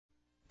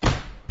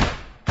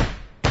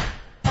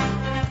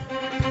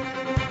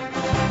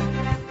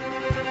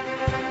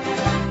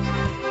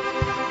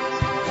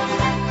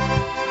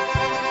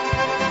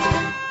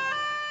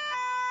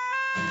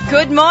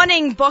Good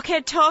morning,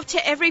 Boker Tov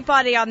to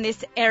everybody on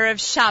this Erev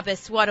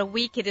Shabbos. What a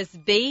week it has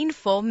been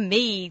for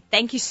me.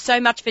 Thank you so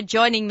much for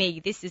joining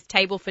me. This is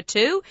Table for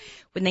Two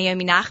with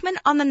Naomi Nachman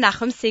on the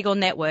Nachum Segal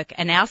Network.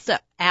 And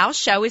our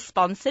show is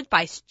sponsored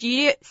by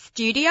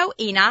Studio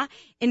Ina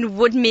in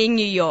Woodmere,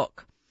 New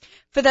York.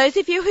 For those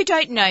of you who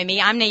don't know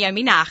me, I'm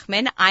Naomi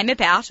Nachman. I'm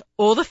about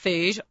all the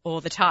food all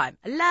the time.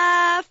 I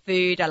love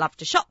food. I love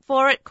to shop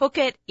for it, cook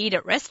it, eat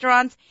at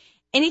restaurants,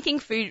 anything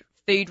food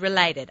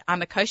related.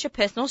 I'm a kosher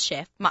personal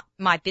chef.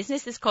 My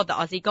business is called the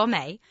Aussie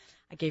Gourmet.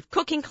 I give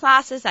cooking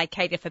classes. I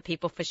cater for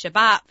people for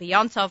Shabbat, for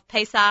Yom Tov,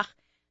 Pesach,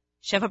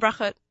 Sheva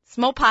Brachot,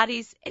 small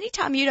parties.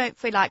 Anytime you don't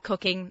feel like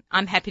cooking,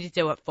 I'm happy to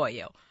do it for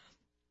you.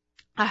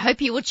 I hope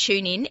you will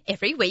tune in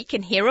every week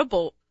and hear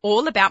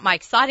all about my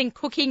exciting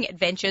cooking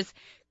adventures,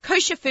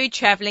 kosher food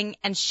traveling,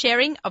 and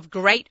sharing of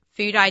great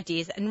food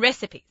ideas and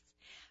recipes.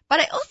 But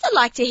I also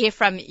like to hear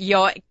from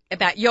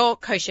about your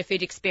kosher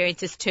food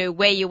experiences too,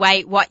 where you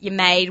ate, what you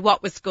made,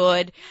 what was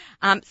good.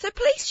 So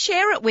please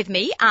share it with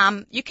me.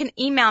 You can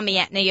email me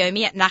at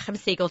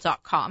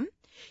naomi@nachumsegal.com.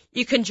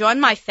 You can join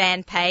my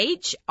fan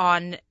page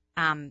on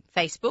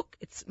Facebook.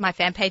 My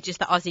fan page is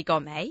the Aussie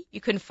Gourmet.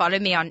 You can follow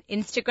me on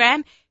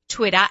Instagram,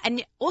 Twitter,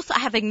 and also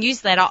I have a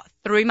newsletter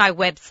through my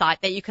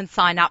website that you can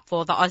sign up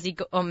for, the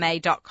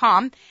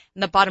AussieGourmet.com.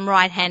 In the bottom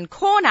right-hand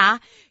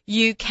corner,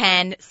 you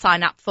can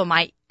sign up for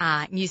my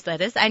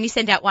newsletters. I only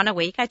send out one a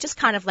week. I just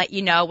kind of let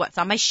you know what's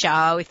on my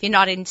show. If you're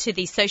not into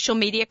the social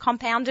media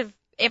compound of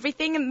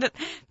everything in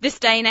this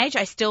day and age,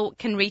 I still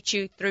can reach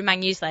you through my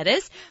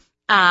newsletters.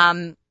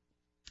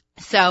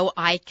 So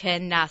I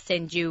can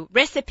send you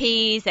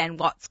recipes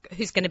and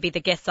who's going to be the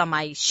guests on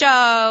my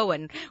show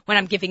and when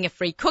I'm giving a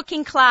free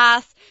cooking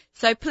class.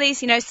 So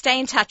please, stay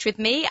in touch with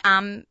me.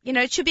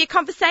 It should be a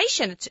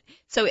conversation.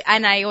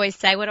 And I always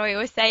say, what do I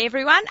always say,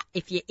 everyone?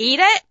 If you eat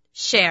it,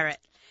 share it.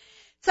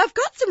 So I've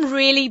got some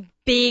really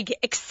big,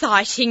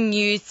 exciting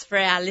news for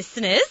our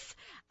listeners,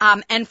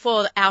 and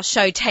for our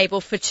show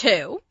Table for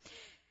Two.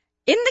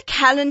 In the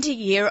calendar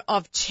year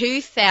of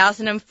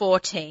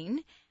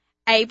 2014,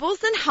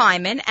 Abeles and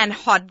Hyman and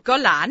Hod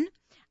Golan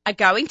are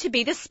going to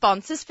be the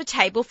sponsors for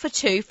Table for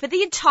Two for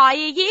the entire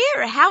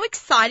year. How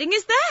exciting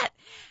is that?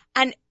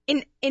 And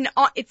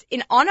it's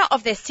in honor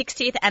of their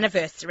 60th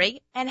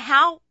anniversary, and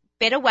how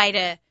better way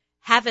to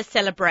have a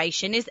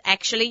celebration is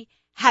actually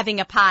having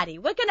a party.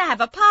 We're going to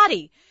have a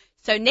party.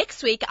 So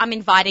next week, I'm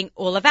inviting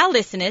all of our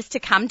listeners to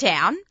come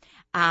down.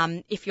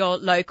 If you're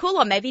local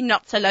or maybe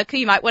not so local,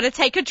 you might want to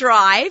take a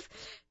drive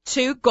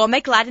to Gourmet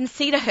Glatt in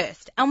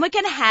Cedarhurst. And we're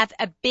going to have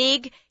a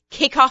big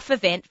kick-off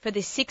event for the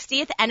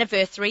 60th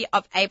anniversary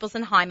of Abeles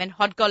and Hyman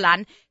Hod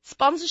Golan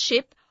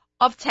sponsorship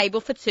of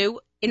Table for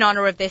Two in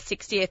honor of their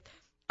 60th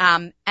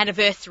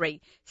anniversary.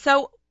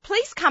 So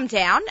please come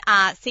down.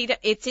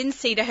 It's in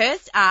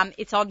Cedarhurst.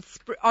 It's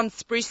on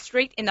Spruce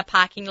Street in the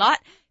parking lot.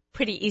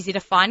 Pretty easy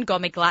to find,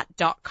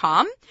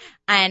 gourmetglatt.com.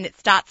 And it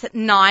starts at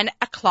 9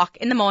 o'clock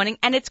in the morning.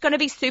 And it's going to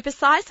be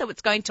supersized, so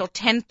it's going till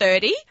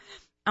 10:30.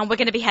 And we're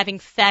going to be having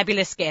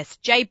fabulous guests.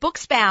 Jay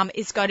Buchsbaum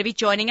is going to be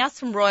joining us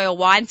from Royal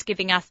Wines,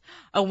 giving us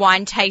a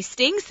wine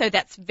tasting. So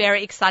that's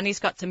very exciting. He's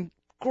got some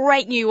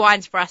great new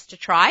wines for us to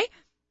try.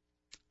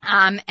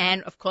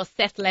 And, of course,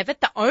 Seth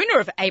Levitt, the owner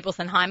of Abeles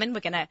and Hyman,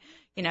 we're going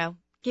to,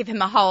 give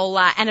him a whole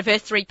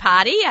anniversary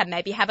party and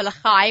maybe have a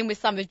l'chaim with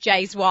some of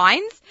Jay's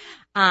wines.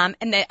 And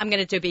then I'm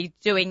going to be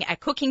doing a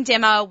cooking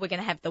demo. We're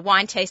going to have the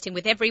wine tasting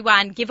with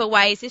everyone,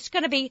 giveaways. It's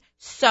going to be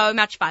so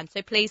much fun.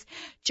 So please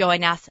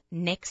join us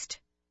next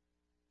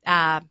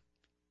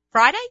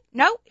Friday?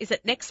 No, is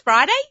it next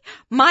Friday?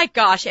 My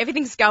gosh,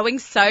 everything's going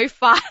so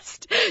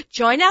fast.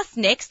 Join us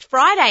next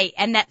Friday,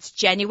 and that's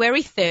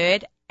January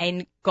 3rd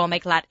in Gourmet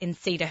Glatt in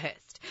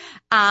Cedarhurst.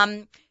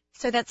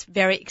 So that's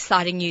very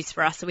exciting news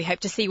for us. So we hope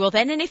to see you all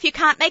then. And if you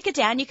can't make it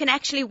down, you can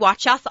actually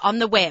watch us on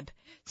the web.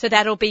 So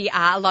that'll be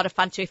a lot of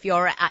fun too if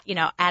you're,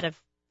 out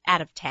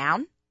of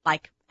town,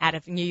 like out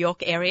of New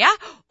York area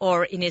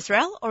or in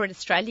Israel or in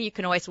Australia. You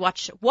can always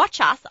watch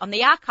us on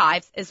the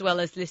archives as well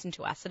as listen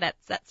to us. So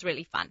that's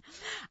really fun.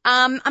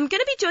 I'm going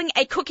to be doing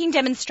a cooking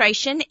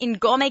demonstration in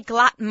Gourmet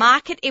Glatt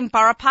Market in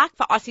Borough Park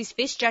for Aussie's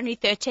Fish, January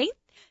 13th.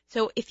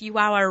 So if you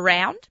are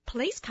around,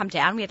 please come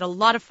down. We had a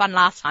lot of fun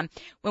last time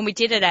when we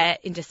did it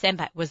in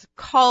December. It was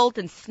cold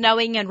and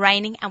snowing and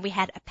raining, and we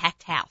had a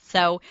packed house.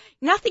 So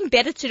nothing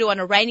better to do on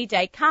a rainy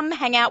day. Come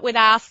hang out with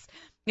us.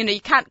 You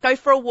can't go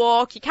for a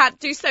walk. You can't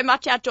do so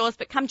much outdoors,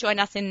 but come join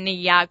us in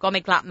the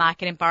Gourmet Glatt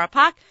Market in Borough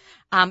Park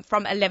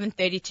from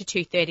 11:30 to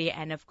 2:30.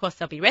 And, of course,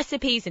 there'll be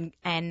recipes and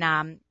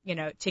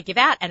to give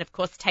out and, of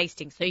course,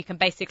 tasting. So you can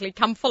basically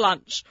come for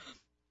lunch.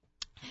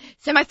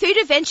 So my food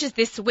adventures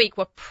this week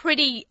were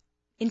pretty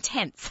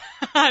intense,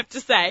 I have to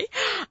say.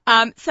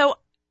 So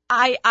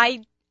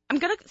I'm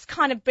going to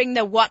kind of bring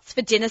the What's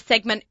for Dinner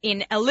segment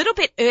in a little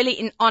bit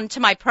early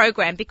onto my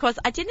program because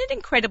I did an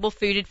incredible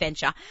food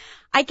adventure.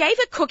 I gave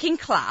a cooking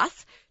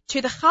class to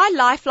the Chai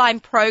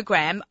Lifeline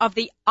program of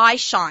the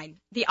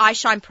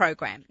iShine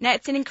program. Now,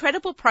 it's an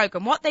incredible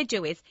program. What they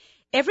do is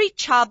every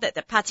child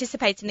that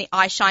participates in the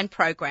iShine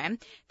program,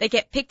 they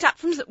get picked up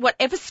from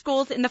whatever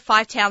schools in the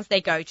 5 towns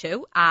they go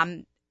to.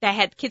 They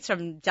had kids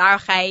from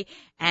Darache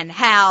and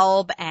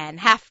Halb and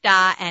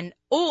Hafta and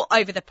all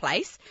over the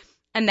place.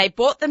 And they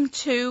brought them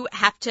to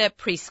Hafta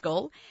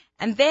preschool.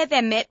 And there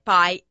they're met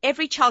by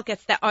every child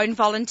gets their own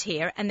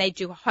volunteer, and they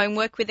do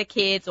homework with the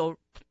kids or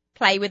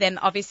play with them.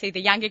 Obviously,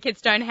 the younger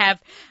kids don't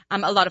have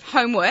a lot of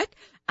homework,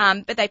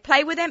 but they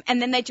play with them,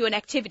 and then they do an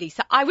activity.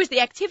 So I was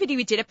the activity.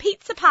 We did a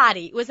pizza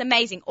party. It was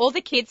amazing. All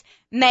the kids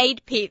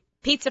made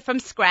pizza from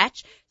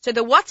scratch. So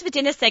the What's for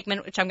Dinner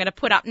segment, which I'm going to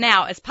put up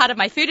now as part of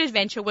my food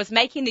adventure, was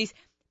making these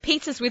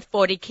pizzas with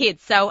 40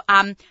 kids. So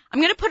I'm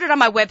going to put it on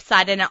my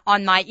website and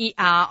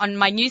on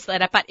my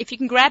newsletter. But if you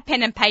can grab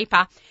pen and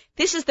paper,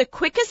 this is the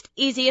quickest,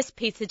 easiest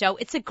pizza dough.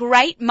 It's a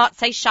great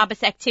Motzei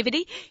Shabbos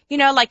activity. You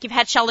know, like you've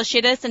had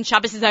Shalashiddas and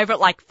Shabbos is over at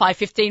like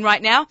 5:15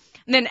 right now.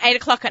 And then 8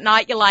 o'clock at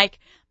night, you're like,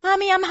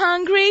 Mommy, I'm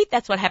hungry.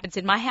 That's what happens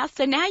in my house.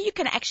 So now you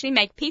can actually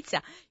make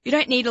pizza. You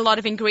don't need a lot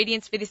of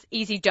ingredients for this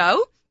easy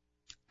dough.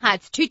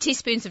 It's 2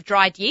 teaspoons of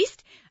dried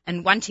yeast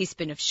and 1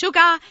 teaspoon of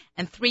sugar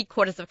and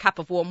 3/4 of a cup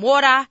of warm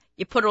water.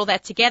 You put all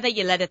that together.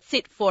 You let it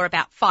sit for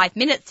about 5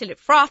 minutes till it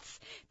froths.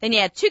 Then you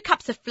add 2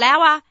 cups of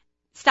flour.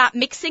 Start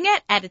mixing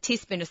it. Add a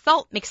teaspoon of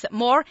salt. Mix it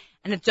more,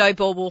 and a dough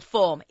ball will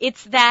form.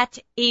 It's that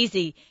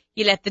easy.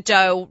 You let the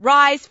dough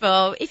rise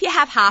for, if you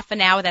have half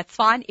an hour, that's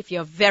fine. If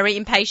you're very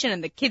impatient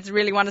and the kids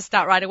really want to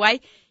start right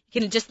away,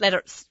 you can just let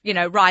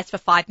it, rise for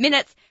 5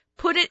 minutes.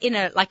 Put it in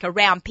a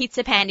round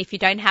pizza pan if you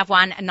don't have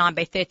one, a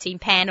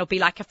 9x13 pan, or be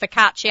like a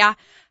focaccia.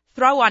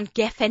 Throw on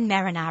Geffen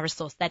marinara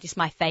sauce. That is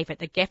my favorite.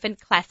 The Geffen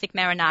classic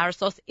marinara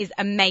sauce is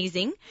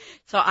amazing.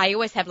 So I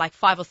always have like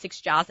 5 or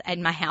 6 jars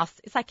in my house.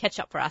 It's like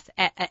ketchup for us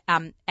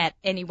at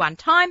any one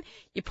time.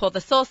 You pour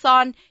the sauce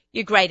on,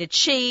 your grated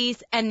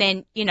cheese, and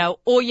then,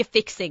 all your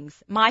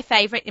fixings. My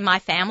favorite in my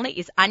family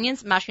is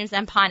onions, mushrooms,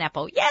 and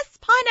pineapple. Yes,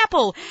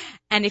 pineapple.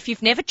 And if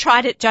you've never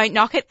tried it, don't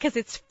knock it because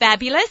it's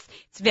fabulous.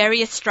 It's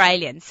very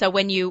Australian. So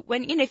if you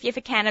have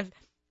a can of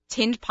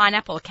tinned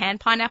pineapple or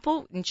canned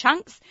pineapple in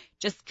chunks,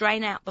 just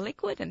drain out the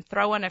liquid and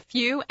throw on a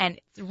few, and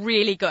it's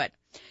really good.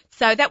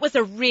 So that was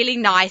a really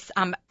nice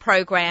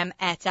program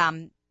at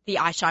the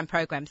iShine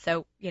program.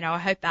 So, I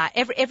hope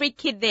every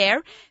kid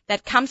there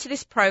that comes to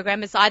this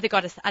program has either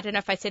got I don't know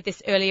if I said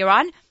this earlier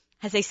on,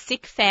 has a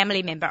sick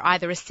family member,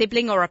 either a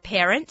sibling or a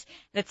parent.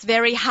 And it's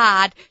very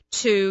hard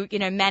to,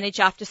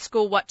 manage after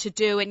school what to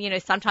do.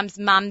 And, sometimes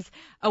mum's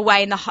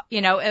away in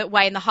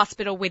the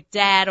hospital with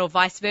dad or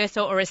vice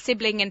versa, or a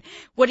sibling. And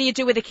what do you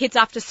do with the kids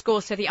after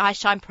school? So the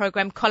iShine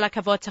program, Kol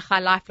HaKavod to Chai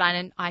Lifeline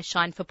and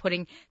iShine for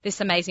putting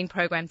this amazing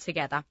program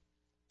together.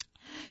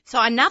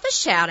 So another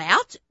shout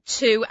out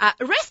to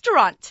a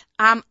restaurant.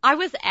 I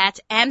was at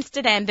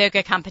Amsterdam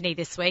Burger Company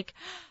this week.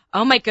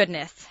 Oh my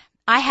goodness.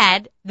 I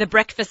had the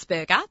Breakfast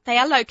Burger. They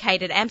are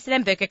located,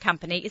 Amsterdam Burger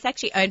Company is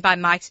actually owned by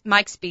Mike's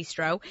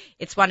Bistro.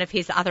 It's one of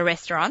his other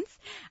restaurants.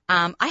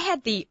 I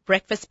had the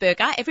Breakfast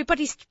Burger.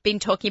 Everybody's been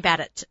talking about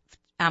it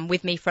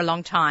with me for a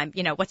long time.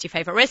 What's your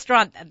favorite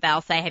restaurant?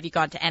 They'll say, have you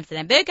gone to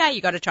Amsterdam Burger?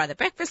 You got to try the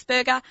Breakfast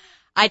Burger.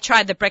 I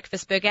tried the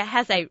Breakfast Burger. It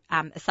has a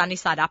sunny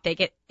side up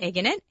egg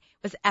in it.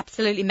 Was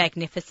absolutely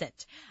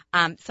magnificent.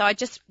 So I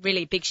just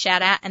really big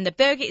shout out. And the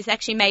burger is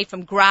actually made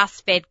from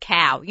grass-fed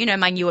cow.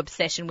 My new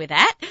obsession with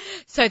that.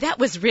 So that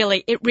was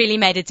it really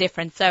made a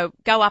difference. So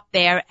go up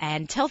there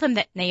and tell them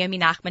that Naomi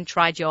Nachman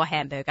tried your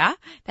hamburger.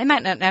 They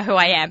might not know who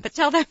I am, but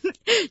tell them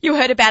you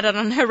heard about it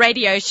on her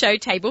radio show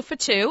Table for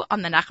Two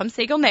on the Nachum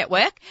Segal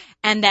Network,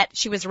 and that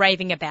she was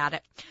raving about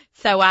it.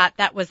 So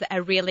that was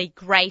a really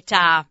great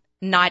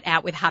night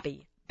out with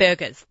hubby.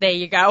 Burgers. There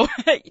you go.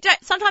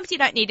 Sometimes you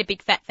don't need a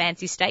big fat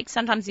fancy steak.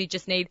 Sometimes you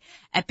just need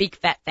a big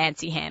fat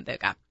fancy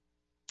hamburger.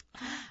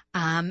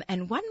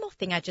 And one more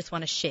thing I just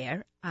want to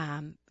share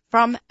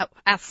from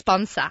our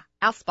sponsor.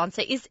 Our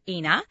sponsor is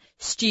Ina,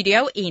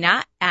 Studio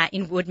Ina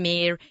in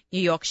Woodmere,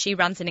 New York. She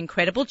runs an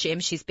incredible gym.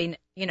 She's been,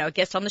 a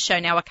guest on the show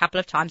now a couple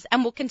of times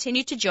and will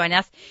continue to join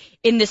us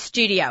in the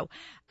studio.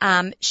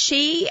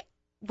 She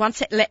wants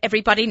to let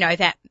everybody know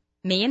that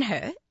me and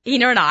her,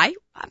 Ina and I,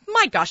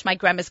 my gosh, my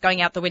grammar's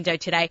going out the window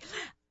today,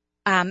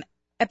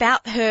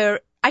 about her,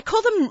 I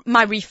call them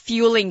my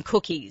refueling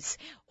cookies,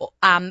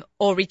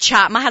 or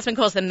recharge. My husband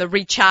calls them the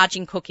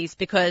recharging cookies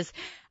because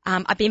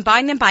I've been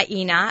buying them by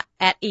Ina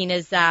at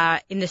Ina's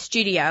in the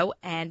studio,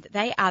 and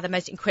they are the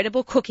most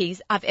incredible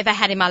cookies I've ever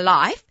had in my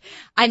life.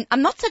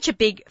 I'm not such a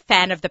big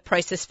fan of the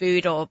processed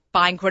food or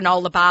buying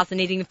granola bars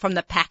and eating them from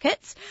the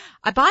packets.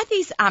 I buy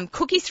these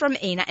cookies from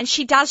Ina, and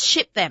she does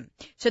ship them.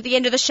 So at the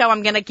end of the show,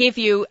 I'm going to give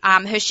you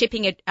her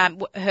shipping,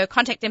 her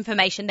contact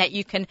information that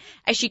you can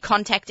actually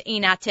contact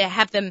Ina to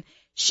have them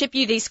ship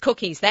you these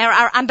cookies. They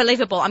are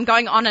unbelievable. I'm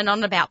going on and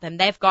on about them.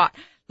 They've got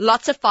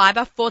lots of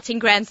fiber, 14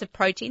 grams of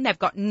protein. They've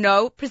got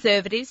no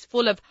preservatives,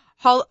 full of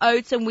whole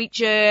oats and wheat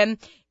germ.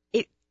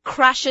 It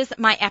crushes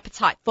my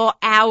appetite for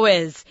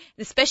hours,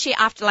 especially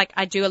after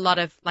I do a lot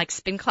of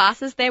spin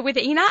classes there with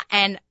Ina,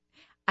 and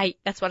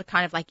that's what I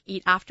kind of like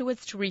eat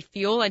afterwards to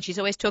refuel. And she's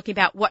always talking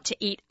about what to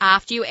eat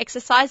after you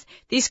exercise.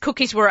 These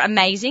cookies were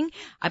amazing.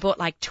 I bought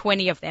like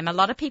 20 of them. A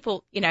lot of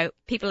people,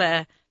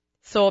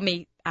 saw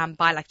me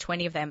buy like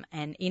 20 of them,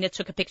 and Ina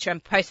took a picture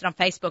and posted on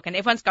Facebook, and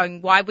everyone's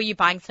going, why were you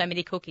buying so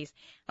many cookies?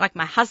 Like,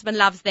 my husband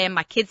loves them,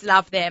 my kids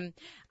love them,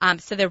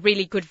 so they're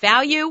really good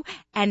value,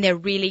 and they're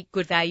really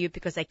good value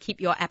because they keep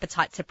your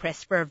appetite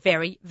suppressed for a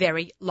very,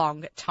 very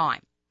long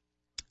time.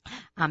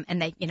 And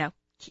they,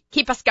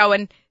 keep us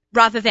going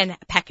rather than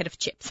a packet of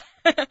chips.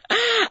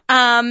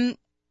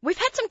 We've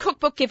had some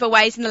cookbook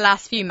giveaways in the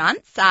last few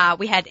months.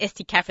 We had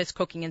Esty Kaffir's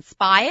Cooking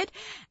Inspired,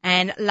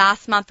 and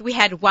last month we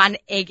had One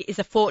Egg is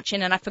a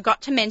Fortune, and I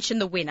forgot to mention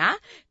the winner.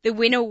 The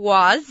winner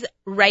was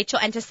Rachel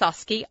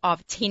Antososki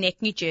of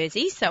Teaneck, New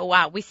Jersey.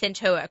 So we sent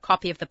her a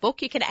copy of the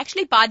book. You can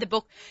actually buy the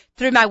book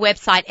through my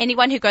website.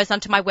 Anyone who goes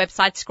onto my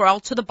website, scroll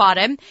to the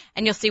bottom,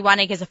 and you'll see One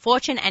Egg is a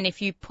Fortune. And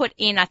if you put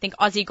in, I think,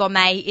 Aussie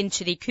Gourmet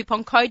into the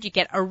coupon code, you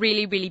get a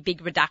really, really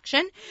big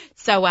reduction.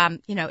 So,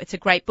 it's a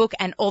great book,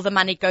 and all the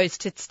money goes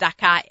to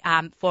Tzedakah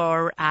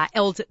for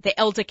the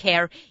elder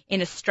care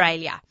in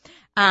Australia.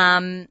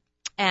 The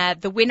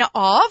winner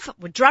of,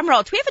 drum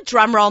roll, do we have a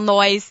drum roll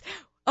noise?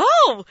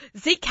 Oh,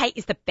 ZK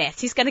is the best.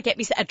 He's going to get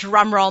me a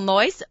drum roll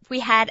noise. We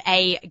had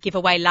a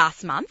giveaway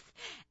last month.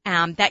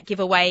 That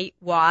giveaway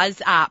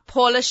was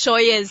Paula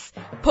Shoyer's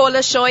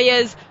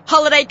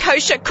Holiday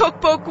Kosher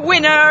Cookbook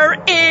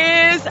winner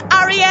is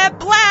Aria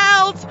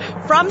Blount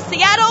from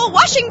Seattle,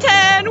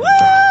 Washington.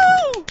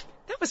 Woo!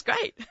 That was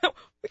great.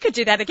 We could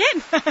do that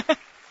again.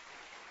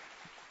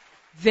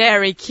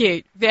 Very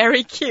cute,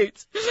 very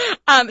cute.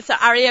 So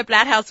Aria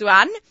Blathouse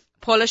won.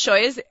 Paula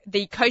Shoyer's,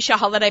 the Kosher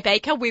Holiday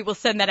Baker. We will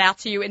send that out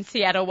to you in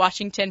Seattle,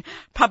 Washington,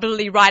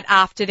 probably right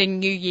after the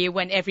new year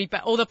when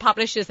all the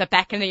publishers are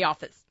back in the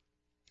office.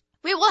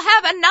 We will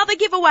have another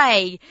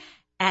giveaway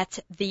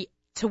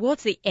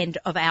towards the end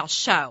of our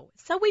show.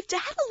 So we've had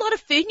a lot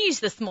of food news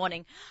this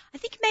morning. I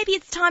think maybe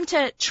it's time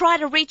to try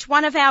to reach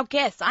one of our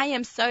guests. I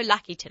am so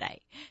lucky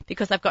today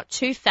because I've got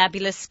two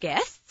fabulous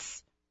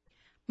guests.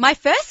 My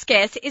first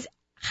guest is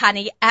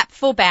Chanie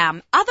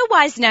Apfelbaum,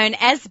 otherwise known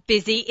as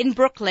Busy in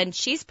Brooklyn.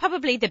 She's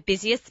probably the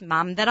busiest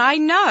mum that I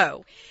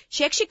know.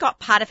 She actually got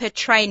part of her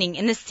training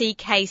in the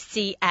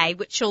CKCA,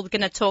 which she's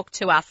going to talk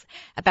to us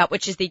about,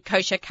 which is the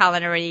Kosher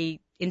Culinary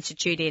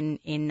Institute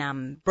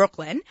in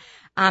Brooklyn.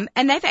 And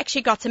they've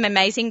actually got some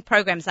amazing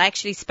programs. I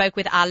actually spoke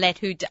with Arlette,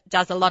 who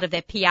does a lot of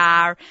their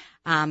PR,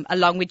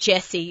 along with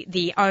Jessie,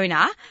 the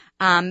owner.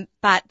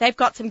 But they've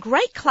got some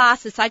great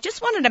classes. So I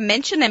just wanted to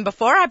mention them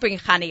before I bring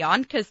Chanie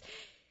on, because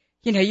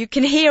you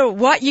can hear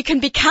what you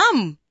can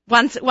become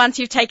once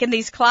you've taken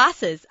these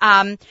classes.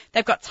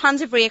 They've got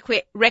tons of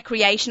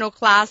recreational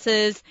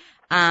classes.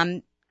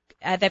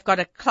 They've got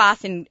a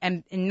class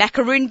in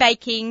macaroon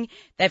baking.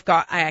 They've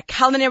got a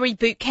culinary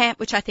boot camp,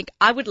 which I think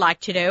I would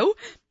like to do.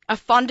 A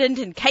fondant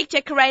and cake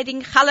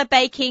decorating, challah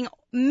baking.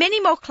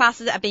 Many more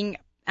classes are being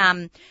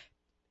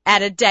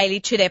added daily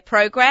to their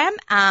program.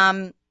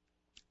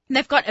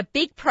 They've got a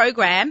big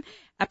program,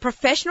 a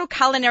professional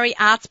culinary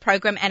arts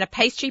program and a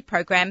pastry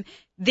program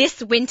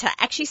this winter,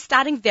 actually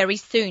starting very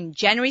soon,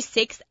 January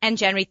 6th and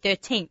January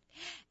 13th.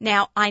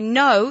 Now, I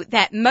know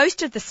that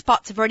most of the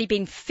spots have already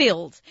been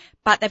filled,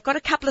 but they've got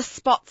a couple of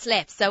spots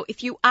left. So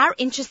if you are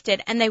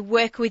interested and they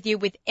work with you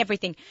with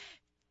everything,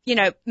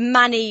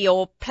 money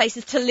or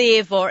places to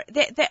live, or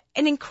they're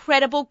an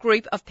incredible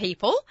group of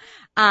people.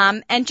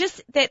 And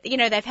just that,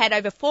 they've had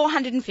over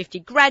 450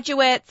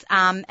 graduates,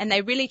 and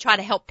they really try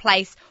to help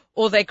place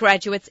all their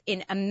graduates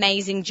in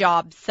amazing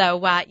jobs. So,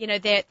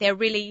 they're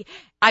really,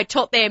 I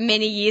taught there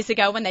many years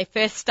ago when they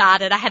first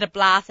started. I had a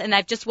blast, and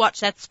they've just watched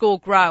that school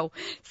grow.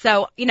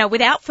 So,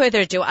 without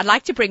further ado, I'd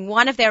like to bring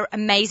one of their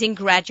amazing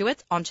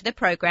graduates onto the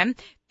program,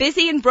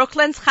 Busy in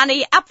Brooklyn's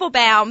Chanie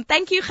Apfelbaum.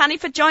 Thank you, Chanie,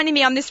 for joining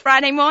me on this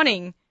Friday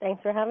morning.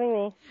 Thanks for having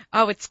me.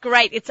 Oh, it's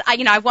great. It's,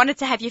 I wanted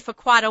to have you for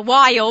quite a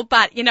while,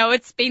 but,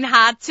 it's been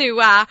hard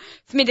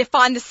for me to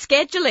find the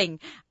scheduling.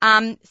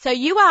 So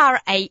you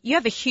have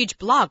a huge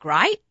blog,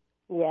 right?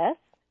 Yes.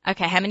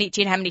 Okay.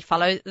 Do you know how many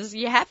followers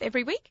you have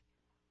every week?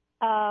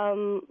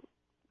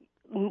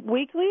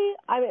 Weekly?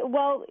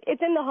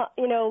 It's in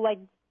the,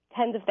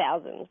 tens of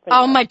thousands.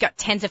 Oh my God,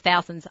 tens of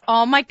thousands.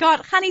 Oh my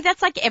God, honey,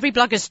 that's like every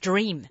blogger's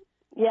dream.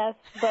 Yes,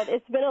 but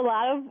it's been a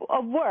lot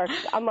of work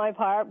on my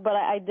part, but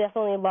I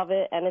definitely love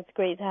it, and it's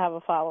great to have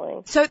a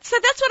following. So that's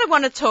what I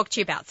want to talk to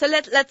you about. So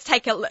let's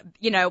take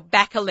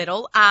back a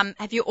little.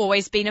 Have you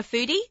always been a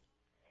foodie?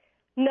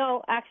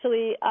 No,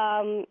 actually,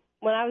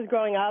 when I was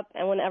growing up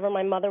and whenever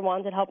my mother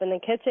wanted help in the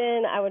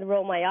kitchen, I would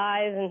roll my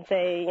eyes and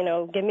say,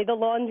 give me the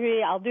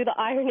laundry, I'll do the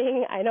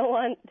ironing. I don't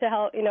want to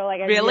help,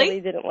 I really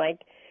didn't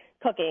like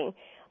cooking.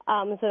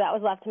 So that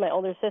was left to my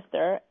older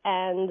sister.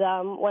 And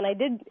when I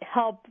did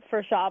help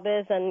for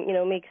Shabbos and,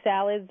 make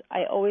salads,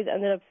 I always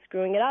ended up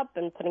screwing it up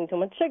and putting too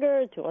much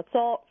sugar, too much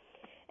salt.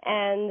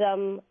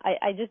 And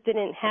I just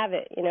didn't have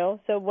it,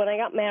 So when I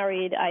got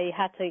married, I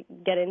had to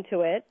get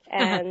into it.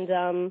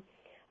 And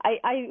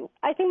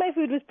I think my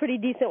food was pretty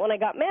decent when I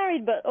got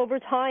married, but over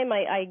time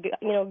I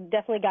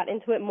definitely got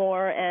into it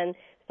more and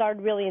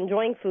started really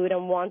enjoying food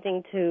and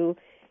wanting to,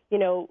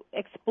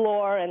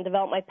 explore and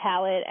develop my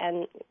palate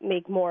and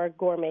make more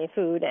gourmet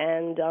food.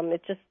 And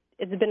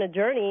it's been a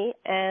journey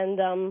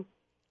and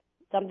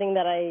something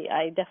that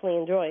I definitely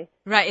enjoy.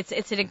 Right,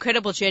 it's an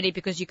incredible journey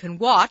because you can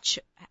watch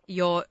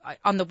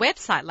on the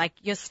website, like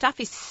your stuff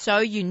is so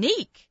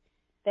unique.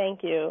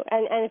 Thank you.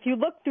 And if you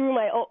look through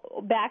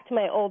back to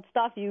my old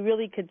stuff, you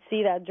really could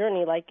see that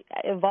journey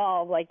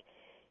evolve. Like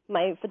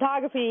my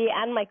photography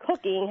and my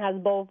cooking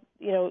have both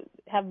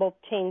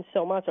changed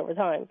so much over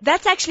time.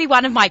 That's actually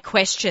one of my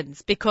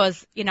questions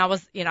because I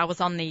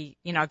was on the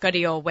go to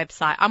your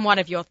website. I'm one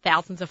of your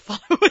thousands of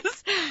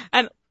followers,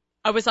 and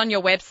I was on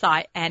your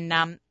website, and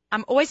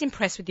I'm always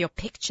impressed with your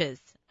pictures.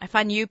 I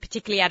find you,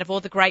 particularly out of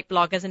all the great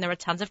bloggers, and there are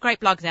tons of great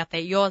blogs out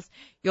there, your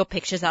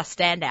pictures are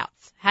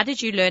standouts. How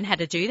did you learn how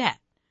to do that?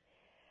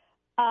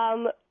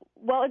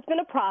 Well, it's been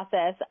a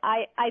process.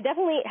 I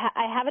definitely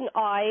I have an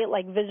eye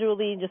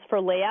visually just for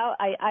layout.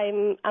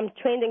 I'm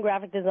trained in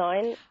graphic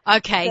design.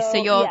 Okay, so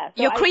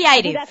you're creative.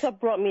 I think that's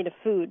what brought me to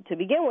food to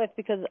begin with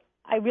because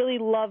I really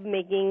love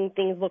making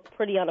things look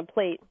pretty on a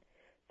plate.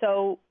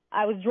 So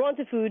I was drawn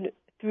to food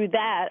through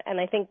that,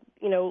 and I think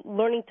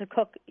learning to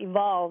cook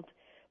evolved.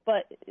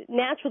 But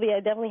naturally,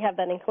 I definitely have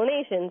that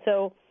inclination.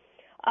 So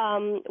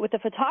with the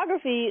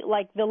photography,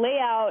 the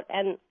layout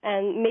and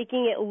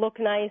making it look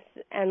nice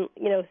and,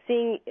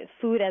 seeing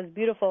food as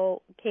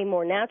beautiful came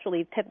more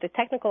naturally. The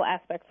technical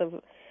aspects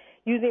of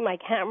using my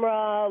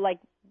camera,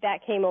 that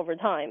came over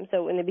time.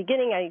 So in the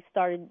beginning, I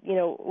started,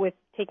 with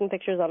taking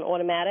pictures on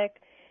automatic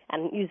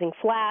and using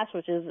flash,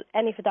 which is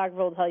any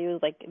photographer will tell you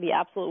is the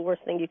absolute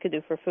worst thing you could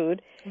do for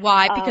food.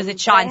 Why? Because it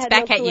shines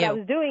back at you. What I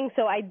was doing,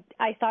 so I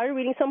started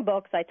reading some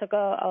books. I took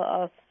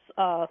a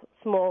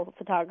small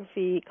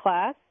photography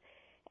class.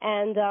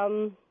 And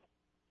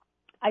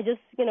I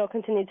just,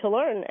 continued to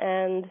learn,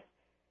 and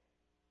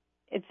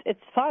it's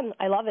fun.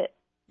 I love it.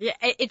 Yeah,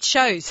 it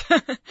shows.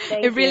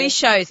 It really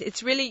shows.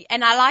 It's really,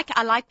 and I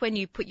like when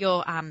you put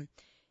your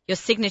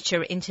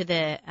signature into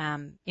the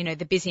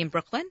the Busy in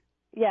Brooklyn.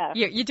 Yeah.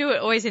 You do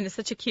it always in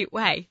such a cute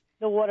way.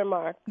 The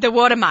watermark. The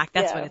watermark.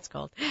 That's what it's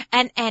called.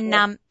 And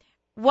yeah.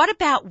 What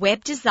about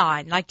web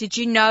design? Did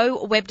you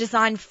know web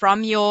design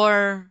from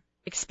your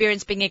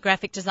experience being a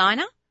graphic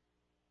designer?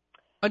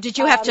 Or did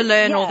you have to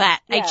learn all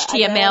that,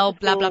 HTML,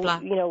 blah, blah, blah?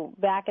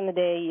 Back in the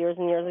day, years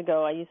and years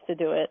ago, I used to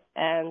do it.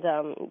 And,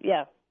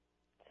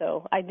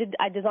 so I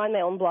designed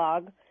my own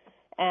blog.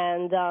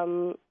 And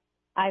now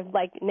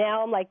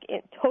I'm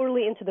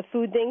totally into the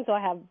food thing, so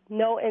I have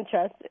no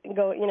interest in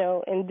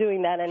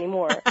doing that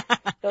anymore.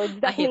 So it's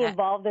definitely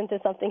evolved into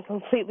something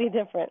completely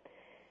different.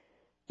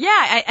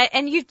 Yeah,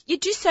 and you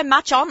do so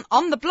much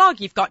on the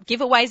blog. You've got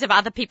giveaways of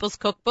other people's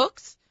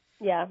cookbooks.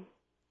 Yeah.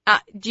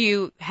 Do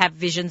you have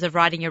visions of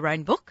writing your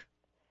own book?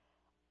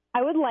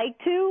 I would like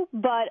to,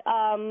 but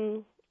I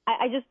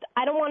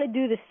don't want to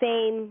do the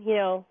same,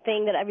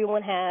 thing that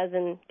everyone has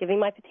and giving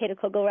my potato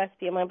kugel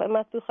recipe and my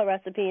masbucha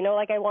recipe.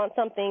 I want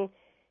something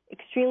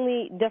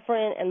extremely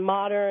different and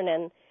modern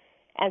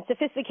and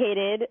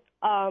sophisticated,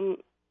 and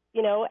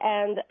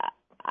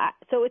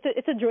so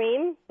it's a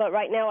dream. But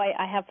right now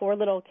I have 4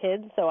 little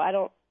kids, so I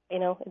don't.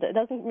 It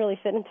doesn't really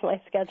fit into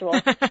my schedule.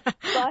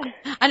 But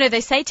I know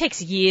they say it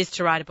takes years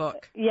to write a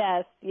book.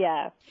 Yes,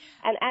 yeah.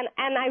 And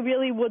I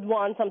really would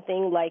want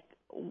something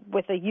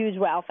with a huge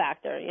wow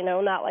factor,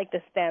 not like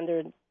the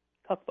standard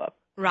cookbook.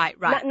 Right.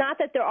 Not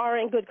that there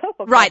aren't good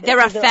cookbooks. Right, there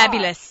are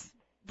fabulous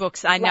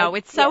books. I know.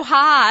 It's so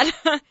hard.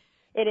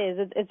 It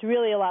is. It's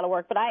really a lot of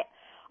work, but I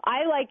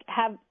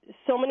have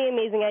so many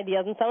amazing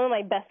ideas, and some of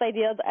my best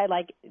ideas I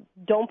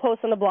don't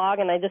post on the blog,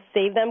 and I just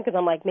save them because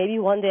I'm maybe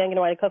one day I'm going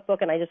to write a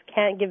cookbook, and I just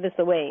can't give this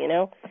away,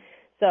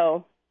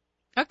 So.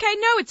 Okay,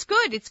 no, it's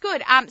good. It's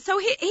good. So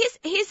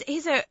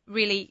here's a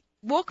really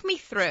walk me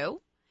through.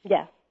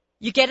 Yeah.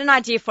 You get an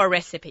idea for a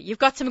recipe. You've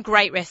got some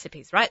great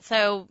recipes, right?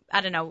 So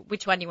I don't know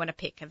which one you want to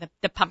pick.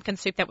 The pumpkin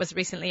soup that was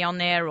recently on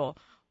there, or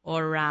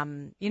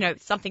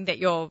something that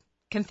you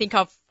can think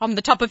of from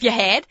the top of your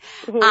head.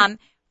 Mm-hmm.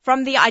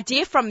 From the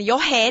idea from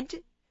your head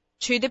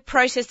to the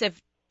process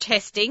of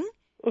testing,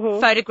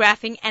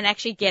 photographing, and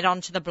actually get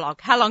onto the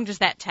blog. How long does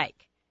that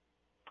take?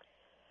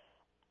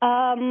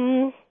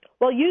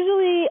 Well,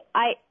 usually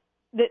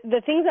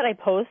the things that I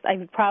post,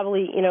 I've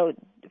probably,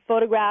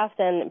 photographed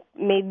and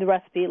made the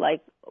recipe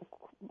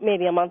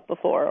maybe a month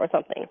before or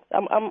something.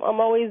 I'm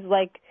always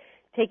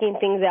taking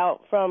things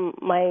out from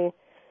my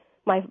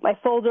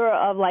folder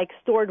of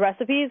stored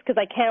recipes because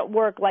I can't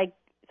work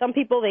some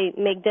people, they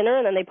make dinner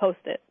and then they post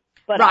it.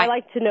 But right. I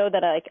like to know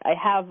that I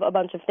have a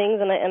bunch of things,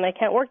 and I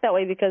can't work that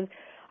way because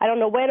I don't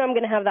know when I'm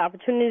going to have the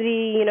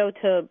opportunity,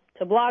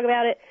 to blog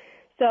about it.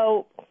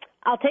 So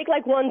I'll take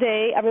one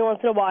day every once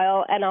in a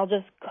while, and I'll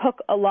just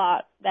cook a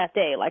lot that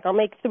day. I'll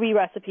make 3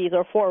 recipes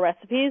or 4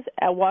 recipes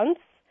at once.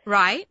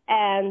 Right.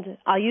 And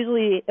I'll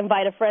usually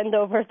invite a friend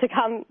over to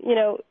come,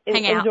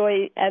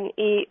 enjoy and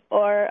eat,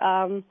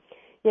 or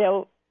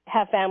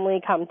have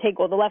family come take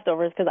all the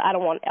leftovers because I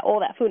don't want all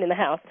that food in the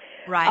house.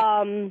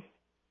 Right.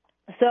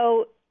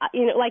 So,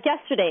 like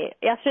yesterday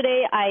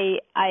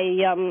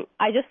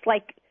I just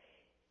like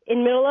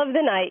in middle of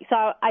the night, so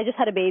I just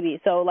had a baby.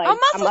 So like,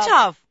 Mazel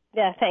tov.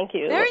 Yeah, thank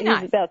you. Very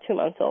nice. He's about 2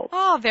 months old.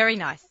 Oh, very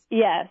nice.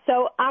 Yeah,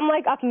 so I'm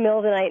like up in the middle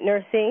of the night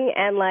nursing,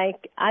 and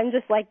like I'm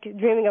just like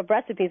dreaming of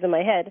recipes in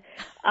my head.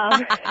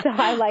 So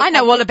I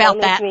know all about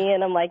that. With me,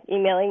 and I'm like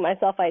emailing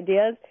myself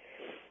ideas.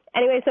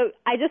 Anyway, so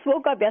I just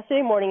woke up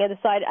yesterday morning and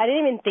decided I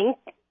didn't even think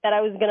that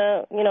I was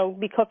gonna,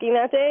 be cooking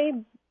that day,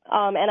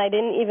 and I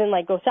didn't even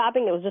like go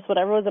shopping. It was just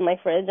whatever was in my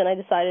fridge, and I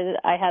decided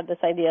I had this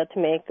idea to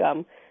make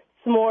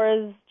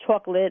s'mores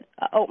chocolate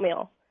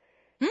oatmeal.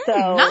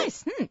 So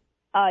nice.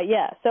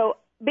 Yeah. So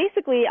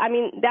basically, I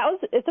mean,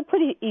 it's a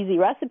pretty easy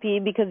recipe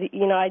because,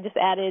 I just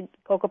added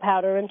cocoa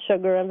powder and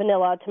sugar and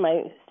vanilla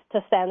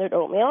to standard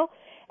oatmeal.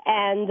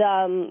 And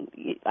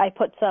I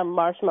put some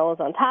marshmallows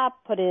on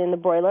top, put it in the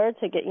broiler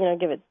to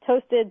give it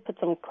toasted, put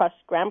some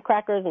crushed graham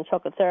crackers and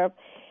chocolate syrup.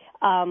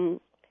 So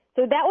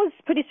that was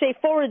pretty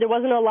straightforward. There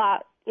wasn't a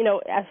lot,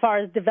 as far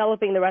as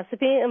developing the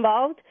recipe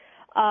involved.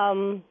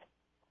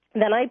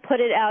 Then I put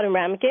it out in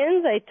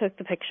ramekins. I took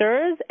the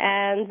pictures,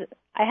 and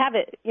I have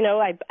it.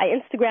 I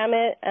Instagram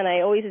it, and I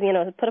always,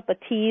 put up a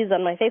tease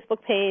on my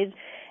Facebook page,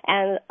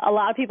 and a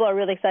lot of people are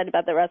really excited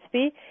about the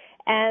recipe.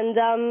 And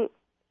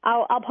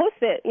I'll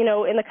post it,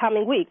 in the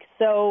coming weeks.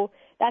 So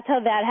that's how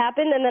that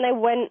happened. And then I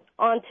went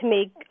on to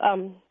make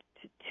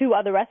 2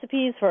 other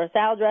recipes for a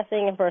salad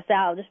dressing and for a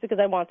salad, just because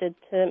I wanted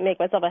to make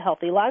myself a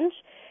healthy lunch.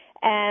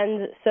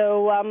 And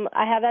so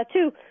I have that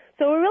too.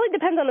 So it really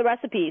depends on the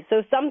recipe.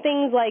 So some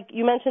things, like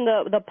you mentioned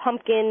the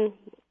pumpkin,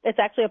 it's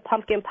actually a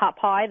pumpkin pot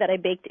pie that I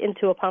baked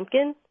into a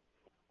pumpkin.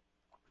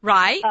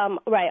 Right.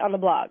 Right, on the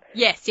blog.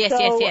 Yes. Yes.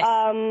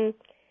 I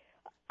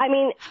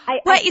mean,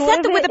 Wait, is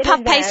that with the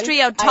puff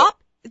pastry on top?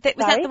 Was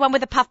that the one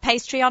with the puff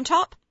pastry on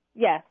top?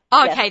 Yeah.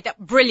 Okay, yes.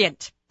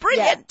 Brilliant.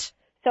 Yeah.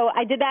 So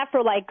I did that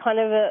for like kind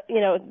of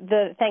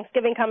the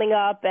Thanksgiving coming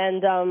up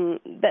and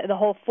the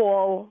whole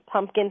fall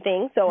pumpkin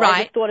thing. So right.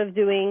 I just thought of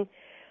doing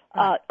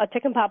a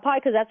chicken pot pie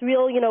because that's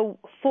real,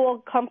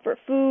 full comfort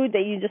food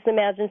that you just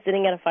imagine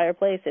sitting at a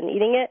fireplace and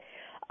eating it.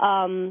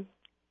 So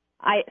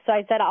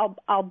I said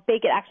I'll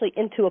bake it actually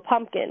into a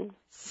pumpkin.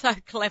 So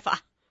clever.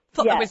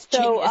 Thought that was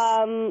genius.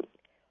 So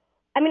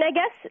I mean, I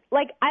guess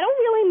like I don't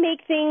really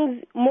make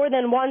things more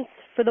than once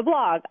for the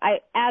blog.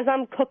 As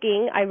I'm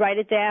cooking, I write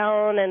it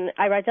down and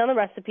I write down the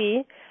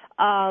recipe,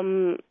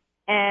 and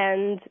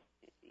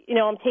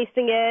I'm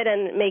tasting it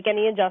and make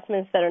any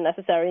adjustments that are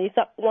necessary.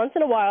 So once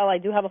in a while, I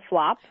do have a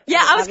flop.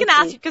 Yeah, I was going to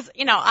ask you because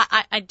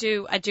I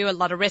do a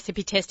lot of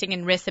recipe testing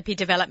and recipe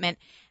development,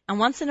 and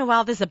once in a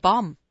while there's a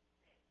bomb.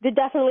 There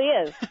definitely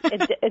is.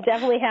 It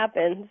definitely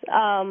happens.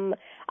 I'm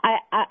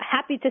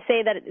happy to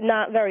say that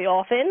not very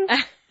often.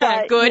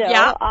 But, good,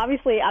 yeah.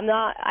 Obviously, I'm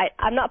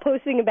not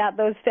posting about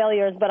those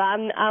failures, but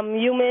I'm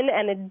human,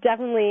 and it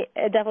definitely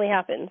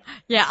happens.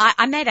 Yeah,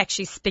 I made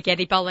actually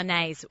spaghetti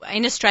bolognese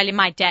in Australia.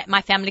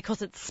 My family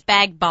calls it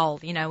spag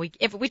bowl.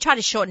 We try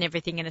to shorten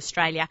everything in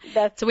Australia.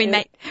 So we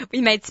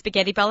made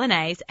spaghetti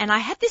bolognese, and I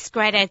had this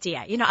great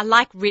idea. I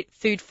like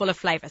food full of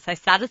flavor, so I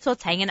started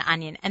sautéing an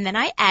onion, and then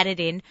I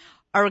added in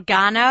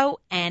oregano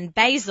and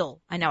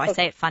basil. I know I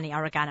say it funny,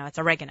 oregano. It's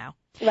oregano.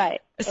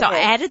 Right. So I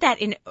added that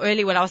in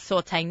early when I was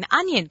sautéing the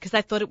onion because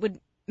I thought it would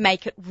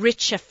make it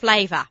richer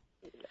flavor.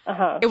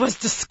 Uh-huh. It was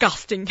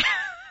disgusting.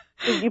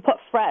 Did you put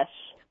fresh?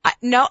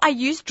 No, I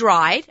used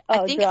dried.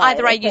 Oh, I think dried.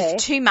 either I used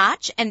too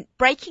much, and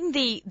breaking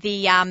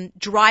the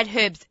dried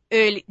herbs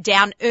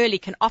down early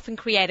can often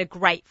create a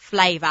great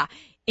flavor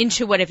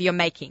into whatever you're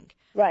making.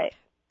 Right.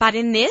 But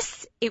in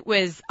this, it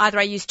was either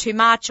I used too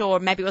much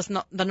or maybe it was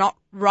not the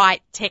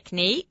right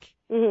technique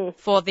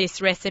for this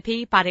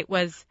recipe, but it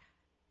was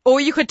all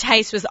you could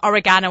taste was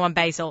oregano and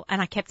basil, and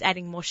I kept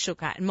adding more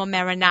sugar and more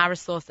marinara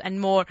sauce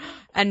and more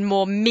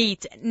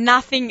meat.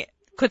 Nothing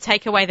could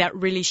take away that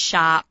really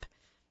sharp,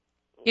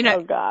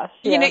 Oh gosh.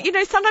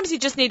 Yeah. Sometimes you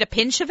just need a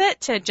pinch of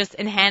it to just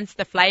enhance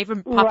the flavor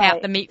and pop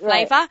out the meat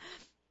flavor. Right.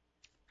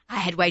 I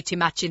had way too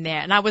much in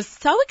there, and I was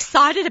so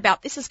excited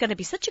about this is going to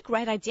be such a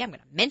great idea. I'm going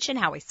to mention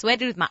how I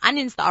sweated with my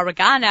onions, the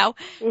oregano,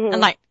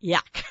 and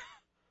yuck.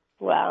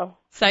 Wow.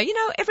 So,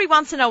 every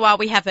once in a while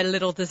we have a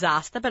little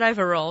disaster, but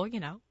overall,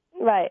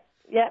 Right.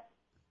 Yep.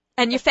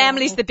 And your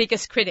family's the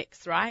biggest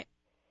critics, right?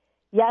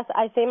 Yes,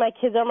 I say my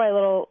kids are my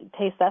little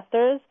taste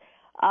testers.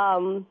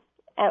 And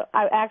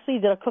I actually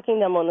did a cooking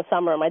demo in the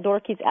summer. My daughter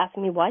keeps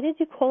asking me, why did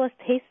you call us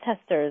taste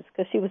testers?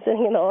 Because she was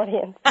sitting in the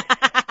audience.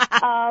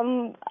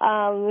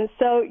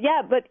 So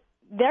yeah, but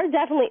they're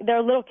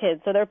little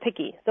kids, so they're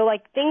picky. So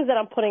like things that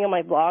I'm putting on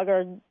my blog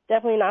are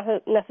definitely not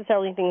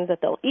necessarily things that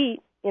they'll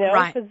eat,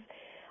 Right. because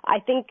I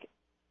think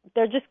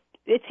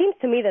it seems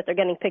to me that they're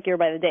getting pickier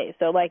by the day.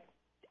 So like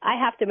I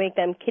have to make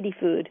them kiddie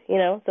food,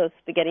 so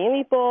spaghetti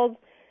and meatballs,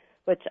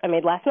 which I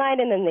made last night,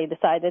 and then they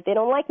decide that they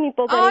don't like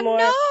meatballs anymore.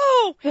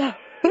 Oh no!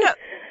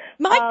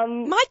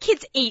 My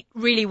kids eat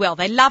really well.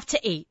 They love to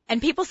eat. And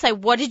people say,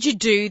 what did you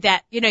do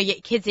that, your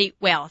kids eat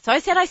well? So I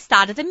said I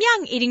started them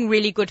young, eating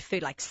really good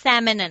food like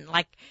salmon and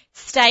like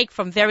steak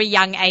from very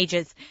young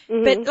ages.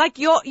 Mm-hmm. But like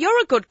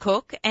you're a good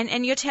cook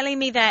and you're telling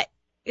me that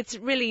it's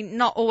really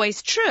not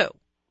always true,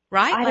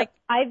 right?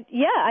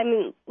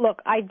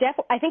 Look, I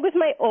think with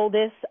my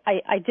oldest,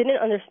 I didn't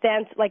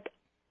understand like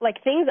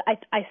things I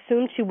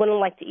assumed she wouldn't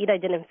like to eat. I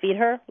didn't feed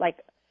her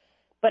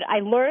but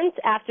I learned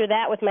after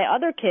that with my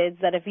other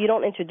kids that if you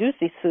don't introduce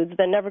these foods,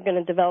 they're never going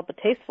to develop a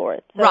taste for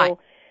it. So right.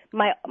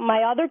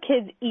 My other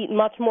kids eat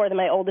much more than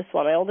my oldest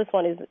one. My oldest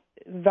one is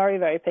very,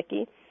 very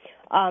picky.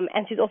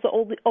 And she's also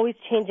always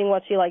changing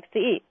what she likes to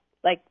eat.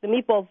 Like the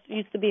meatballs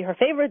used to be her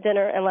favorite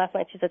dinner, and last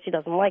night she said she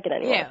doesn't like it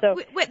anymore. Yeah, so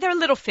they're a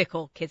little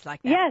fickle, kids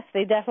like that. Yes,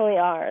 they definitely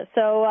are.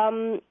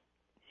 So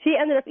she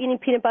ended up eating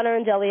peanut butter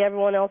and jelly.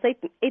 Everyone else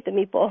ate the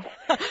meatballs.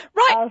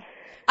 Right.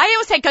 I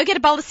always say, go get a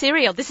bowl of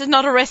cereal. This is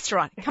not a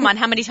restaurant. Come on,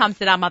 how many times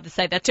did our mother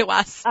say that to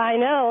us? I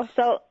know.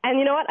 So, and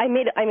you know what? I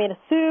made a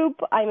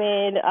soup. I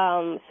made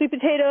sweet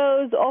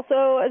potatoes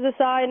also as a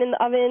side in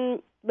the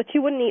oven, but she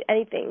wouldn't eat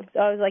anything. So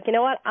I was like, you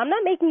know what? I'm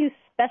not making you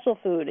special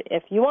food.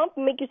 If you want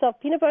to make yourself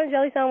peanut butter and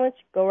jelly sandwich,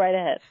 go right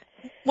ahead.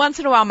 Once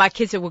in a while, my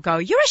kids will go,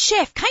 you're a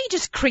chef. Can't you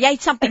just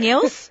create something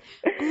else?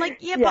 I'm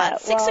like,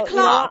 but 6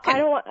 o'clock. I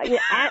don't want.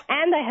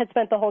 And I had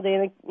spent the whole day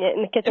in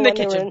the kitchen when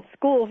they were in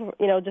school,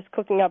 just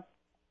cooking up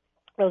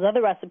those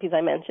other recipes I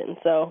mentioned.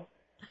 So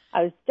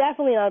I was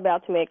definitely not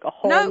about to make a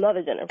whole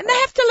other dinner. And they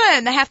have to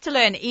learn. They have to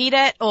learn. Eat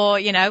it or,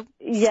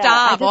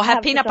 starve or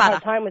have peanut butter. I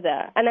have time with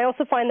that. And I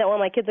also find that when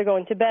my kids are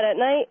going to bed at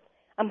night,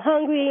 I'm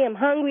hungry. And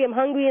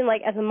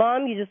like as a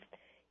mom, you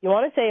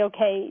want to say,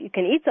 okay, you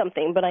can eat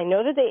something, but I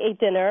know that they ate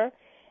dinner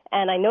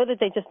and I know that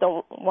they just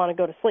don't want to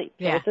go to sleep.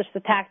 So it's just a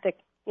tactic,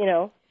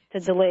 to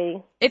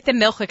delay. If they're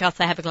milk, I'll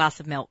say have a glass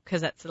of milk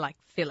because that's like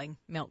filling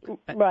milk.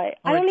 Right.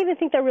 I don't even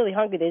think they're really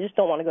hungry. They just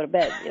don't want to go to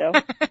bed,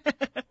 Anyway.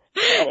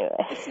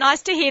 It's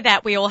nice to hear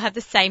that we all have the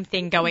same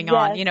thing going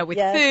on, with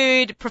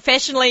food,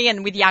 professionally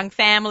and with young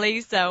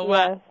families.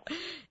 So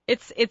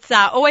it's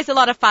always a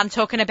lot of fun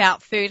talking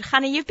about food.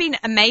 Honey, you've been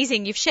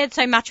amazing. You've shared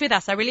so much with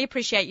us. I really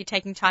appreciate you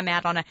taking time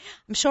out I'm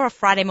sure a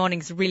Friday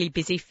morning's really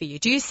busy for you.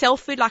 Do you sell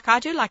food like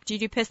I do? Like, do you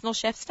do personal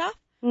chef stuff?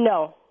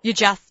 No. You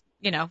just,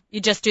 you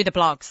just do the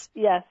blogs?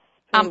 Yes,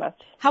 pretty much.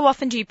 How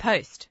often do you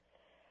post?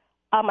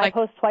 I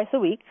post twice a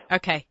week.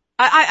 Okay.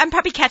 I'm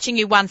probably catching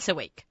you once a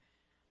week.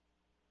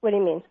 What do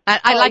you mean?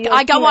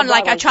 I go on,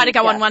 I try to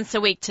go on once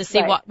a week to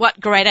see what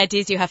great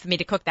ideas you have for me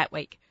to cook that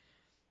week.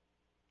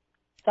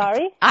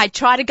 Sorry? I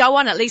try to go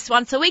on at least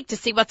once a week to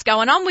see what's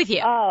going on with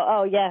you.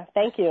 Oh, yeah.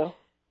 Thank you.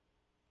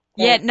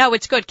 Yeah, no,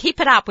 it's good. Keep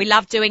it up. We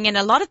love doing it. And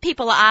a lot of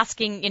people are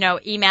asking,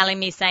 emailing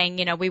me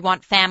saying, we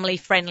want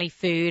family-friendly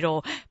food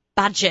or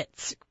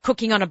budgets,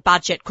 cooking on a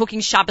budget, cooking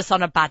Shabbos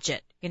on a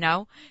budget,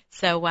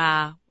 So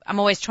I'm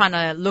always trying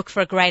to look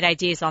for great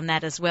ideas on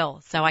that as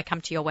well. So I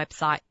come to your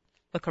website,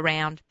 look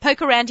around,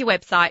 poke around your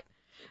website.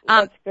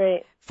 That's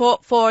great.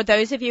 For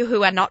those of you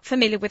who are not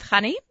familiar with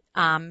Honey,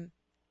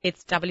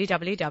 it's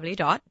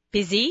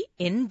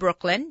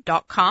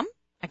www.busyinbrooklyn.com.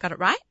 I got it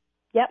right?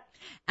 Yep.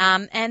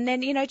 And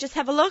then, just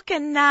have a look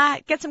and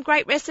get some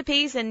great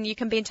recipes, and you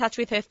can be in touch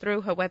with her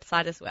through her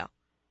website as well.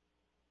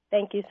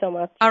 Thank you so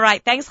much. All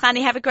right. Thanks,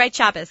 Honey. Have a great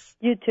Shabbos.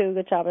 You too.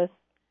 Good Shabbos.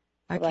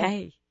 Okay.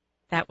 Bye-bye.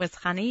 That was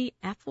Honey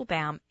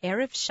Applebaum,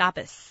 Erev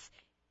Shabbos.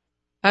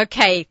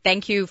 Okay.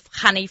 Thank you,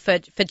 Honey, for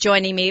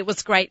joining me. It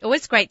was great.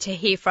 Always great to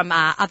hear from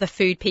other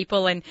food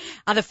people and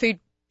other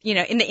food,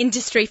 in the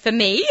industry. For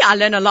me, I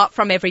learn a lot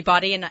from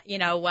everybody, and,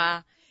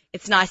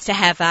 it's nice to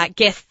have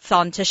guests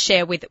on to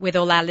share with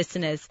all our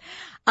listeners.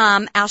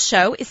 Our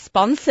show is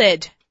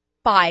sponsored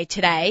by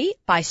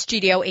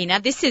Studio Ina.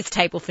 This is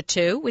Table for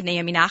Two with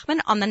Naomi Nachman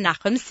on the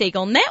Nachum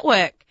Segal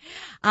Network.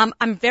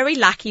 I'm very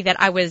lucky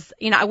that I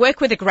work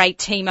with a great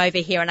team over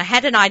here, and I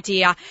had an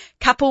idea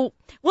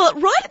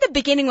right at the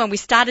beginning when we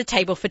started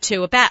Table for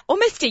Two, about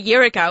almost a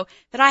year ago,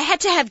 that I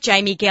had to have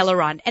Jamie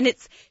Geller on. And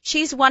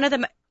she's one of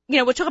them,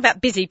 we're talking about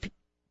busy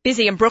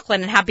in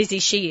Brooklyn and how busy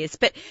she is,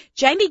 but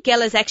Jamie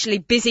Geller's actually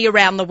busy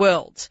around the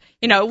world.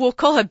 We'll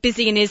call her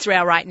busy in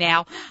Israel right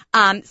now.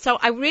 So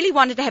I really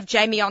wanted to have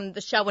Jamie on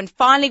the show, and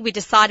finally we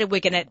decided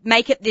we're going to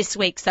make it this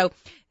week. So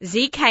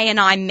ZK and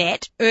I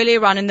met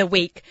earlier on in the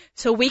week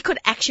so we could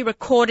actually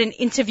record an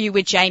interview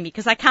with Jamie,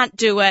 because I can't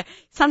do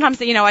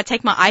sometimes, I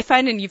take my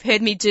iPhone, and you've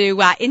heard me do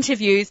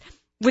interviews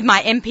with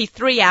my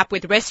MP3 app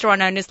with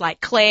restaurant owners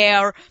like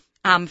Claire,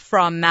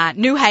 from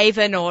New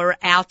Haven or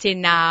out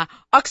in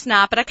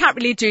Oxnard, but I can't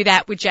really do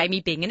that with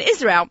Jamie being in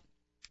Israel.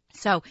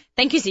 So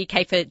thank you,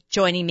 ZK, for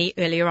joining me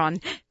earlier on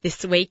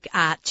this week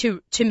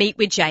to meet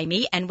with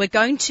Jamie, and we're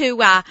going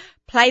to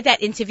play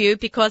that interview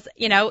because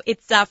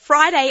it's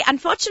Friday.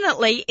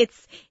 Unfortunately,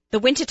 it's the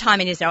winter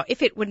time in Israel.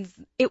 If it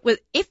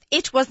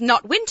was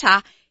not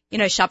winter,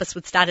 Shabbos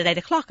would start at 8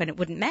 o'clock and it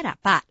wouldn't matter,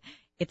 but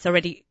it's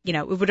already,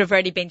 it would have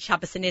already been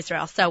Shabbos in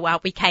Israel. So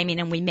we came in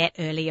and we met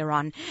earlier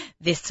on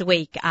this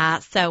week.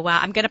 So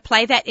I'm going to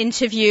play that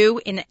interview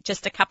in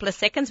just a couple of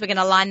seconds. We're going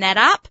to line that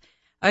up.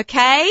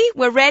 Okay,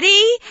 we're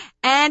ready.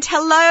 And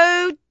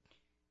hello,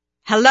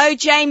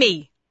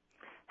 Jamie.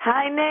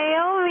 Hi,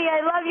 Naomi.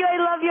 I love you.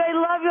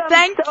 I'm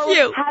Thank so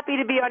you. happy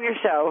to be on your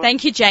show.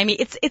 Thank you, Jamie.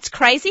 It's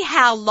crazy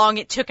how long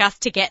it took us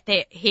to get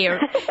here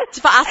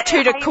for us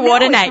two to I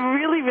coordinate. know,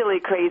 it's really,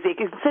 really crazy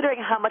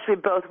considering how much we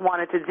both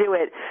wanted to do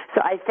it.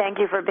 So I thank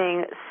you for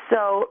being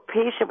so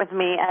patient with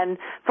me and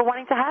for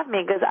wanting to have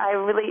me because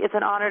it's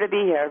an honor to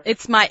be here.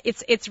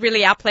 It's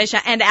really our pleasure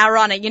and our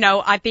honor. You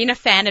know, I've been a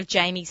fan of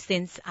Jamie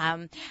since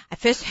I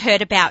first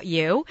heard about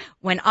you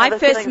when I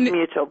first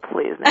mutual,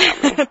 please,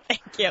 Naomi.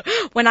 Thank you.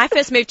 When I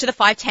first moved to the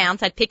Five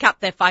Towns, I'd pick up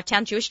the Five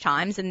Town Jewish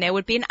Times, and there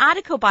would be an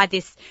article by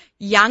this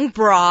young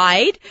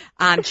bride,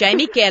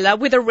 Jamie Geller,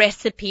 with a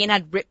recipe, and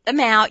I'd rip them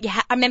out.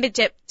 I remember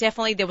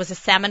definitely there was a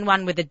salmon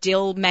one with a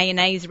dill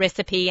mayonnaise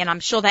recipe, and I'm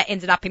sure that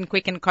ended up in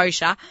Quick and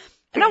Kosher.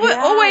 And I would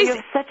always. You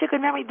have such a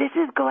good memory. This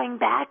is going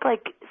back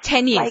like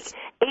 10 years. Like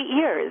 8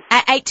 years.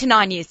 8 to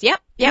 9 years.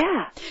 Yep.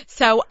 Yeah.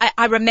 So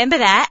I remember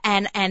that,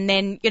 and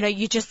then, you know,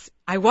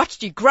 I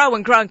watched you grow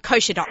and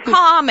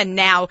kosher.com and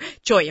now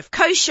Joy of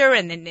Kosher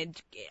and then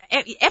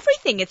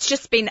everything. It's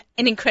just been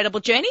an incredible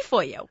journey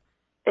for you.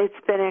 It's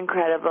been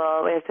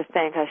incredible. We have to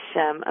thank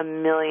Hashem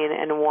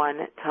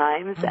 1,000,001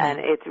 times, and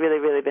it's really,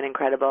 really been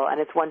incredible.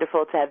 And it's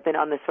wonderful to have been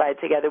on this ride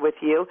together with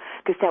you,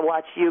 because to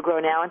watch you grow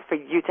now and for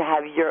you to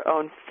have your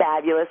own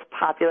fabulous,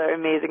 popular,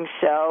 amazing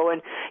show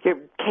and your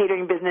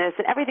catering business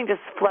and everything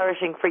just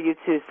flourishing for you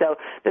too. So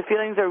the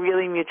feelings are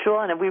really mutual,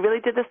 and we really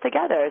did this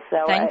together.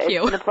 So thank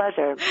you. It's been a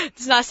pleasure.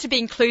 It's nice to be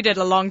included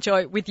along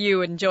with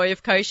you and Joy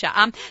of Kosher.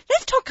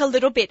 Let's talk a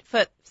little bit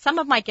for some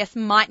of my guests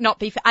might not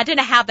be, I don't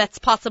know how that's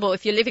possible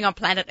if you're living on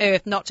planet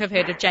Earth not to have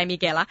heard of Jamie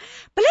Geller,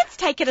 but let's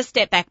take it a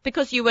step back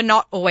because you were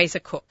not always a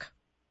cook.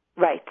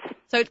 Right.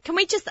 So can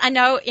we just, I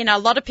know, a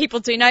lot of people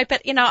do know,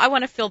 but, I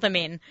want to fill them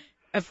in.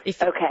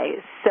 Okay,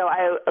 so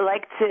I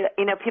like to,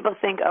 people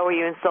think, oh, are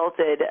you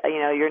insulted?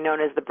 You're known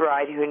as the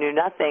bride who knew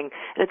nothing.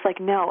 And it's like,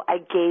 no, I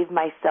gave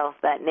myself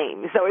that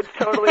name. So it's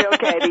totally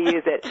okay to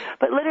use it.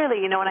 But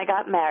literally, when I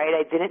got married,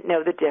 I didn't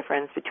know the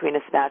difference between a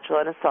spatula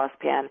and a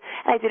saucepan.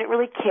 And I didn't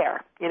really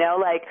care,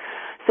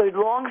 So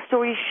long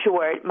story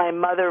short, my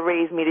mother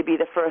raised me to be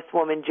the first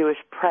woman Jewish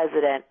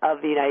president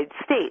of the United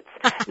States.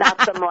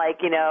 Not some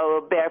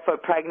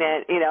barefoot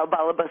pregnant,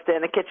 balabusta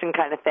in the kitchen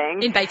kind of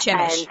thing. In Beit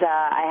Shemesh. And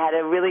I had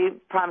a really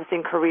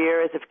promising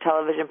career as a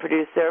television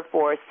producer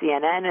for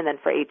CNN and then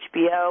for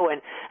HBO.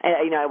 And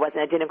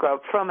I didn't grow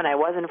up from, and I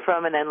wasn't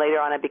from, and then later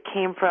on I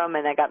became from,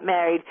 and I got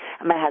married.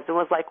 And my husband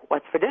was like,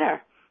 "What's for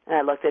dinner?" And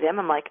I looked at him.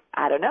 I'm like,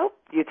 "I don't know.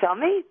 You tell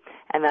me."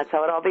 And that's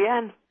how it all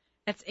began.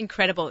 That's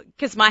incredible,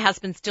 because my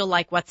husband's still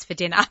like, "What's for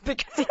dinner?"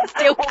 Because he's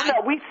still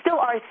no, we still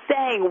are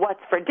saying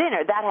what's for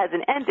dinner. That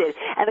hasn't ended.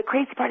 And the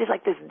crazy part is,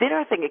 like, this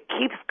dinner thing, it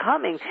keeps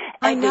coming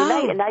every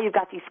night. And now you've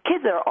got these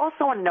kids that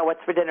also want to know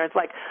what's for dinner. It's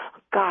like,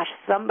 gosh,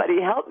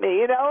 somebody help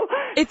me,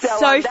 It's so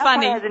that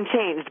funny. That hasn't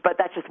changed, but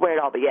that's just where it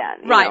all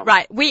began.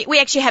 Right. We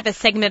actually have a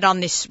segment on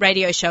this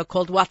radio show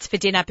called What's for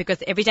Dinner,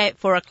 because every day at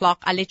 4:00,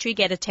 I literally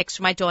get a text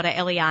from my daughter,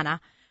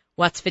 Eliana,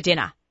 what's for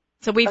dinner?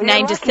 So we've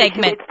named a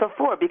segment. It's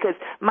before, because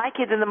my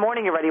kids in the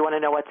morning already want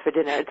to know what's for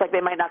dinner. It's like they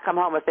might not come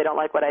home if they don't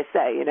like what I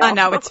say, I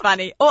know, it's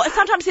funny. Or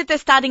sometimes if they're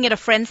starting at a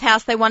friend's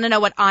house, they want to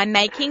know what I'm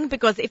making,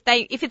 because if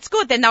it's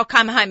good, then they'll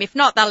come home. If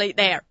not, they'll eat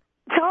there.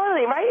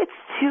 Totally, right? It's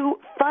too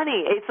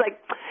funny. It's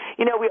like,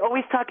 we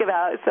always talk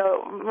about,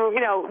 so,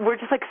 we're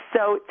just like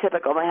so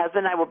typical. My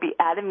husband and I will be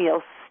at a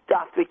meal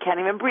stuffed. We can't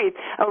even breathe.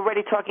 And we're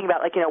already talking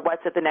about,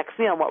 what's at the next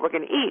meal and what we're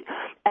going to eat.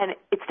 And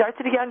it starts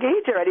at a young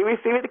age already. We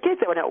see with the kids,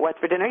 they want to know what's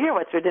for dinner here,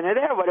 what's for dinner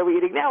there, what are we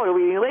eating now, what are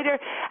we eating later?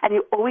 And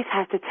you always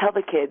have to tell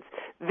the kids,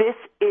 this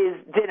is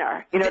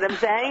dinner. You know what I'm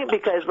saying?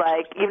 Because,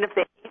 even if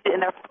they eat it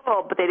and they're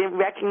full, but they didn't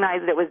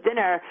recognize that it was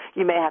dinner,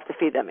 you may have to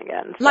feed them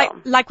again.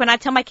 So. Like when I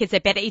tell my kids they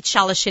better eat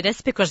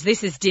shalashittis because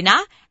this is dinner,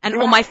 and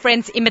all my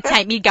friends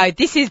imitate me, go,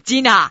 this is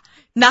dinner.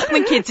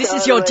 Nachman kids, this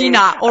is your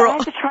dinner. Or I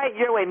have to try it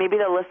your way. Maybe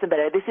they'll listen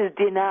better. This is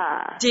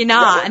dinner. Dinner,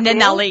 and then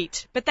they'll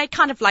eat. But they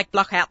kind of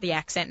block out the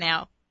accent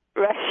now.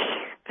 Right.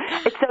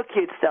 It's so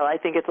cute still. I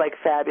think it's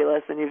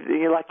fabulous, and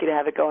you're lucky to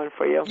have it going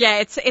for you.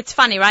 Yeah, it's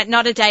funny, right?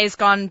 Not a day has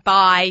gone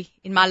by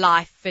in my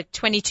life for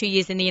 22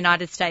 years in the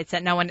United States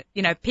that no one,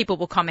 people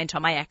will comment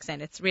on my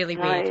accent. It's really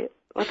weird.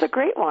 Well, it's a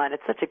great one.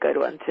 It's such a good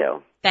one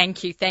too.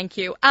 Thank you.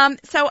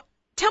 So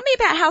tell me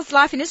about how's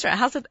life in Israel?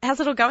 How's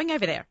it all going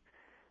over there?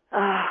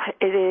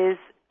 It is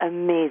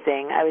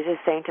amazing. I was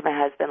just saying to my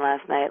husband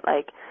last night,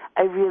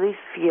 I really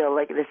feel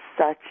like it is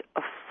such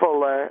a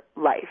fuller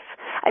life.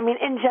 I mean,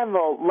 in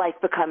general, life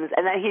becomes,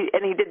 and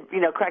he did,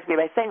 correct me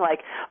by saying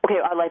okay,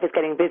 our life is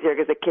getting busier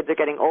because the kids are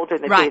getting older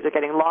and the days are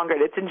getting longer.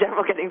 And it's in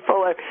general getting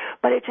fuller,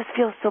 but it just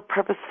feels so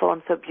purposeful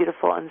and so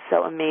beautiful and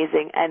so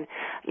amazing. And,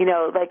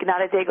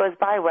 not a day goes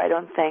by where I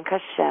don't thank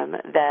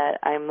Hashem that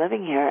I'm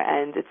living here,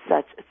 and it's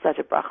such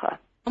a bracha.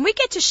 And we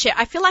get to share,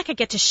 I feel like I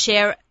get to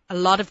share a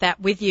lot of that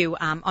with you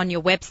on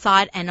your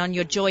website and on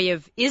your Joy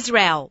of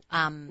Israel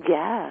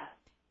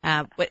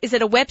is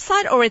it a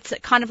website or it's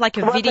kind of like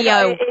a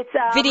video It's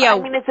a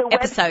web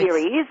episodes?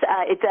 series.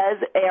 It does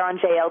air on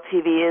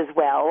JLTV as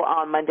well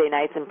on Monday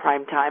nights in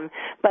prime time.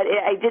 But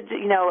I did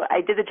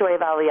the Joy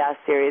of Aliyah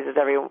series, as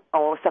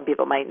some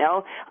people might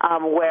know,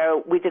 where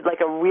we did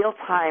like a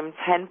real-time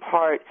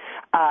 10-part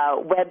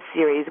web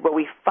series where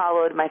we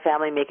followed my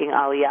family making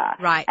Aliyah.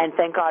 Right. And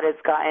thank God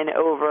it's gotten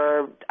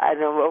over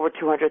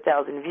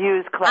 200,000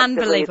 views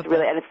collectively.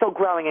 Unbelievable. And it's still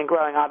growing and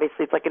growing.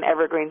 Obviously, it's like an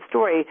evergreen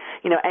story.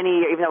 Any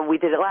year, even though we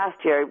did it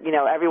last year,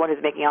 everyone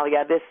who's making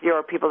Aliyah this year,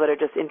 or people that are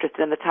just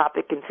interested in the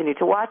topic, continue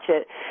to watch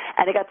it.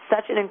 And it got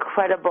such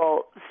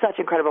incredible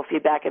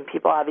feedback, and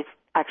people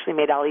actually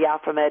made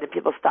Aliyah from it, and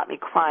people stopped me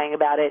crying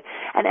about it.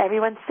 And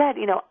everyone said,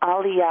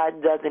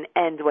 Aliyah doesn't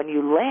end when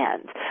you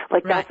land.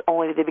 Like, right. That's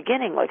only the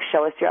beginning. Like,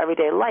 show us your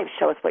everyday life.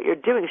 Show us what you're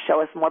doing.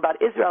 Show us more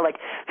about Israel. Like,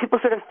 people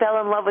sort of fell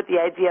in love with the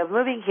idea of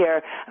moving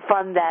here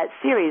from that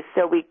series.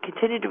 So we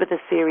continued with a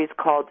series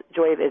called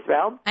Joy of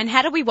Israel. And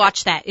how do we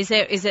watch that? Is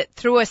it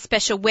through a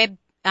special web,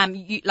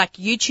 like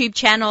YouTube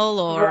channel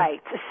or? Right.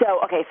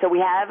 So we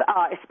have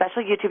a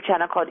special YouTube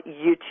channel called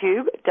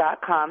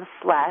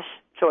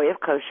youtube.com/Joy of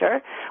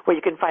Kosher, where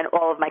you can find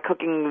all of my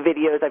cooking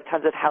videos. I have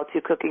tons of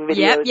how-to cooking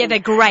videos. Yeah, they're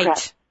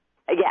great.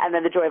 Yeah, and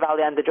then the Joy of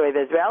Aliyah and the Joy of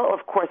Israel,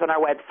 of course, on our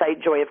website,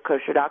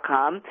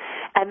 joyofkosher.com.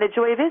 And the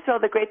Joy of Israel,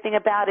 the great thing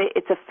about it,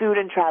 it's a food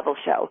and travel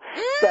show.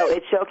 So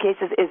it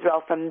showcases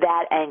Israel from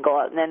that angle,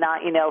 and then not,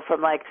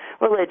 from like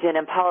religion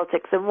and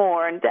politics and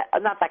war, and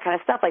not that kind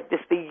of stuff, like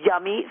just the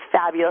yummy,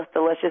 fabulous,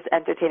 delicious,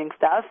 entertaining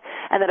stuff.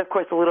 And then, of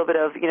course, a little bit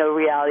of,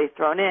 reality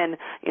thrown in,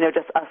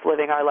 just us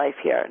living our life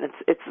here. And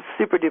it's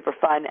super duper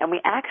fun. And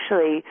we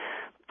actually...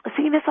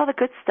 So you miss all the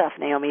good stuff,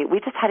 Naomi. We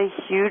just had a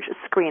huge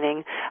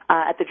screening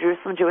at the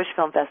Jerusalem Jewish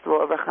Film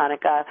Festival over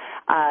Hanukkah.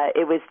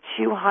 It was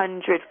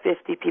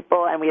 250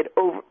 people, and we had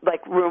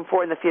room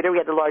 4 in the theater. We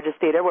had the largest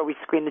theater where we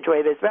screened The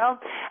Joy of Israel,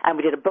 and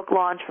we did a book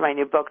launch for my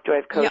new book, Joy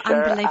of Kosher.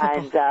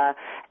 Unbelievable.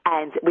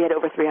 And we had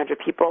over 300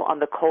 people on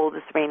the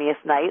coldest,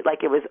 rainiest night.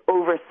 Like, it was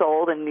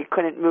oversold, and you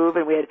couldn't move,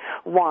 and we had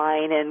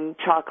wine and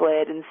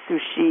chocolate and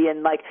sushi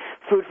and, like,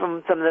 food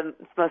from some of the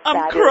most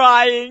fabulous... I'm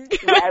crying.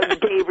 Yeah,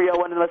 Gabriel,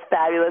 one of the most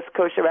fabulous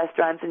kosher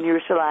restaurants in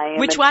Yerushalayim.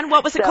 Which one?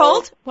 What was it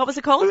called?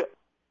 Gabriel.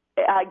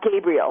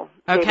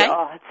 Okay. Gabriel.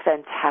 Oh, it's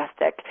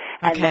fantastic.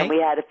 And then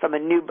we had it from a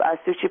new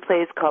sushi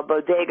place called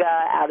Bodega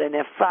out in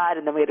Efrat,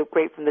 and then we had a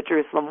great from the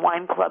Jerusalem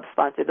Wine Club,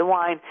 sponsored the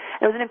wine.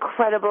 It was an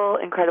incredible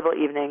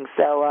evening.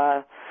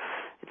 So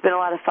it's been a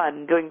lot of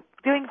fun doing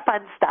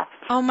fun stuff.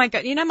 Oh my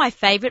God! My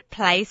favorite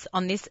place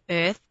on this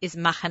earth is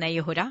Machane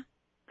Yehuda.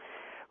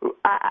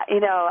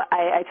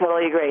 I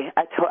totally agree.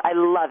 I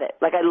love it.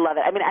 Like, I love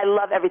it. I mean, I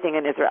love everything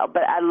in Israel,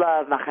 but I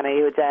love Machane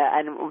Yehuda.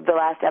 And the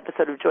last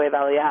episode of Joy of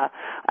Aliyah,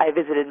 I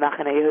visited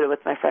Machane Yehuda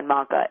with my friend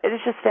Malka. It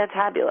is just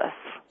fantabulous.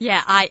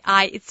 Yeah,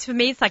 for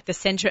me, it's like the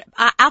center,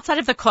 outside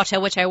of the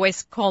Kotel, which I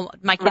always call,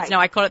 my kids know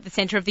I call it the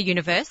center of the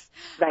universe.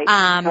 Right,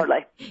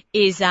 totally.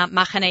 Is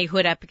Machane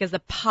Yehuda, because the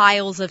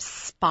piles of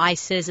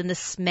spices and the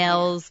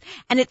smells,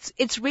 and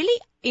it's really,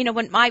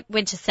 when I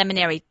went to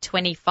seminary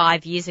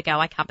 25 years ago,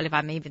 I can't believe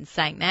I'm even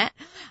saying that.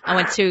 I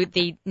went to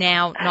the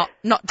now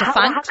not defunct.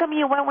 How come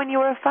you went when you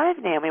were 5,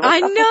 Naomi?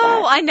 I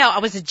know. I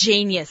was a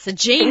genius.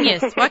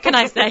 What can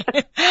I say?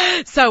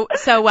 So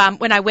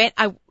when I went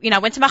to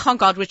Machon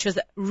God, which was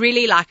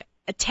really like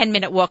a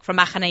 10-minute walk from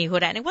Machane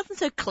Yehuda, and it wasn't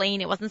so clean.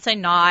 It wasn't so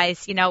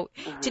nice.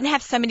 Didn't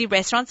have so many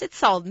restaurants. It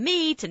sold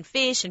meat and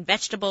fish and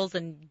vegetables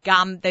and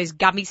those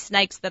gummy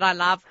snakes that I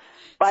love.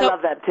 I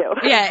love that too.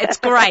 Yeah, it's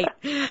great.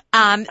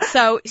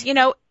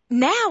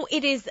 Now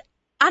it is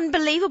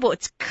unbelievable.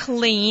 It's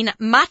clean,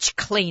 much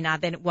cleaner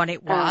than what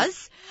it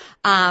was.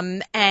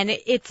 And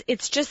it's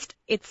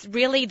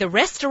really the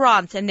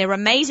restaurants, and they're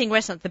amazing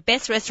restaurants. The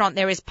best restaurant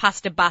there is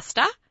Pasta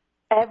Basta.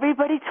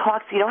 Everybody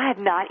talks. I have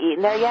not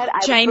eaten there yet. I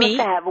was supposed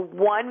to have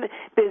one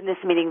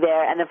business meeting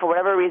there, and then for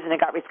whatever reason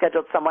it got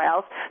rescheduled somewhere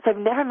else. So I've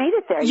never made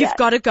it there yet. You've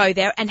got to go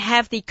there and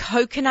have the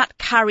coconut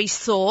curry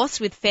sauce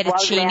with fettuccine. Well, I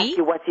was going to ask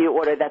you, what do you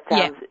order? That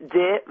sounds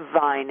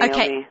divine, Naomi.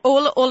 Okay,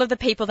 all of the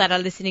people that are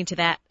listening to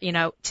that,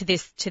 to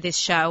this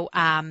show,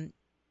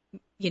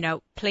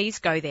 please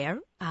go there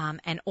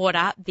and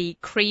order the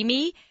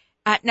creamy,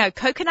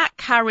 coconut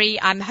curry.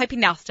 I'm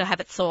hoping they'll still have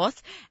its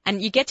sauce, and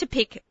you get to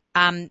pick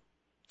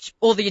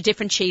all the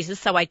different cheeses.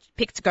 So I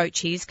picked goat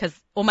cheese because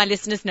all my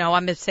listeners know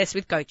I'm obsessed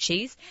with goat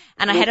cheese,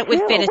 and I had it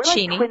with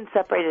fettuccine. We're like twins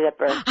separated at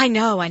birth. I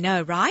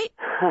know, right?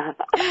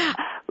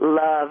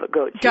 Love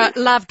goat cheese.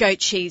 Love goat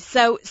cheese.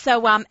 So,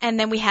 and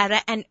then we had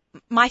it, and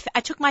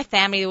I took my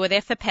family. We were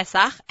there for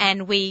Pesach,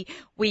 and we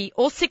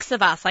all 6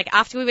 of us, like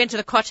after we went to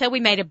the Kotel, we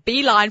made a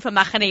beeline for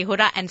Machane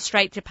Yehuda and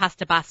straight to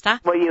Pasta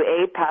Basta. Well, you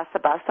ate Pasta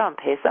Basta on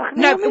Pesach?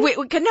 No,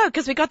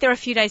 because we got there a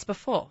few days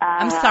before.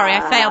 I'm sorry,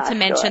 I failed to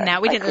mention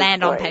that. We didn't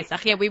land on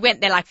Pesach. Yeah, we went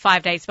there like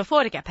 5 days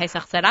before to get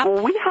Pesach set up.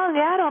 Well, we hung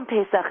out on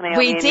Pesach, Naomi.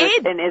 We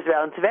did. In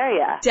Israel and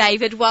Tveria.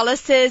 David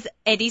Wallace's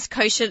Eddie's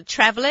Kosher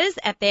Travelers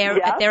at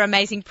their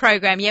amazing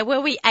program. Yeah,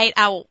 where we ate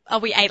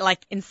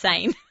like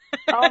insane.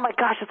 Oh my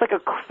gosh, it's like a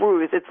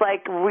cruise. It's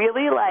like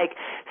really like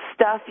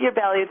stuff your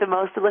belly with the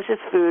most delicious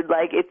food.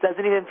 Like it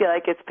doesn't even feel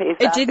like it's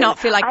Pesach. It did not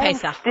feel like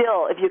Pesach. I'm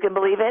still, if you can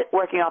believe it,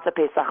 working off the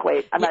Pesach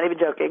weight. I'm not even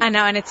joking. I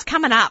know, and it's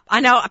coming up. I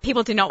know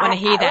people do not want to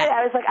hear that.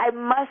 I was like, I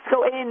must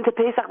go into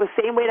Pesach the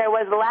same weight I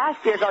was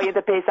last year going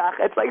into Pesach.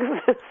 It's like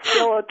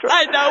still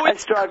a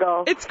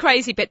struggle. It's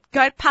crazy, but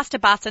go past a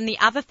bus, and the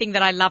other thing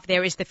that I love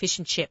there is the fish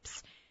and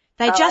chips.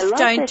 They just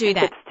don't do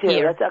that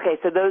here. Okay,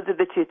 so those are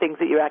the two things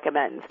that you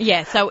recommend.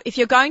 Yeah, so if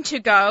you're going to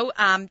go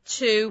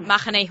to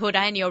Machane Huda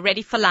and you're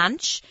ready for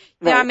lunch,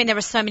 there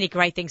are so many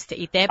great things to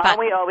eat there. But aren't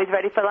we always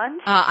ready for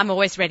lunch? I'm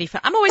always ready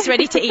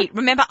to eat.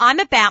 Remember, I'm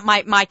about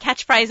my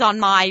catchphrase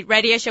on my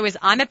radio show is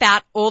I'm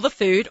about all the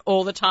food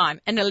all the time,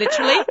 and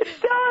literally.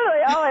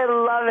 Totally. Oh, I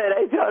love it.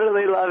 I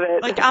totally love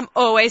it. Like I'm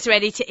always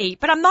ready to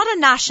eat, but I'm not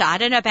a nasher. I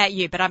don't know about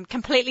you, but I'm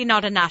completely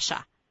not a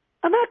nasher.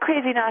 I'm not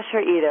crazy nasher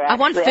either, actually. I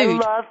want food. I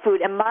love food.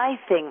 And my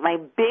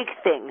big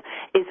thing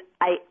is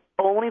I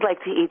only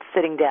like to eat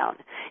sitting down.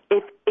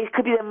 If it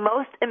could be the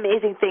most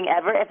amazing thing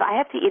ever. If I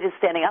have to eat it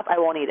standing up, I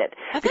won't eat it.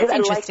 Because I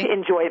like to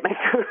enjoy my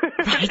food.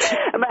 Right.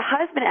 And my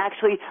husband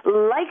actually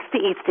likes to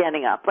eat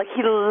standing up. Like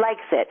he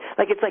likes it.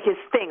 Like it's like his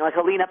thing. Like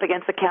he'll lean up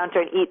against the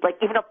counter and eat like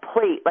even a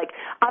plate. Like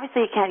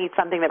obviously he can't eat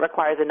something that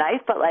requires a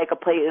knife, but like a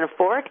plate and a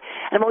fork.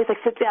 And I'm always like,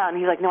 sit down.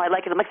 And he's like, no, I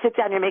like it. I'm like, sit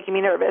down. You're making me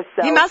nervous.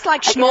 So you must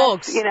like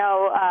schmorgs.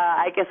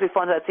 I guess we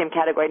fall into that same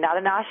category. Not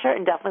a nosher,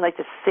 and definitely like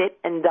to sit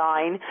and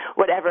dine,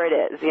 whatever it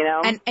is,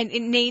 And it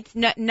needs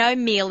no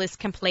meal is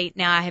complete.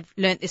 Now I have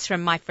learnt this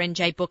from my friend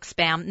Jay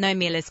Buchsbaum. No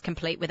meal is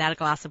complete without a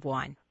glass of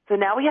wine. So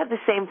now we have the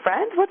same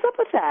friend? What's up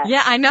with that?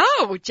 Yeah, I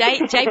know. Jay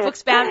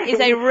Buchsbaum is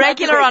a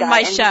regular on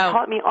my show. He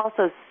taught me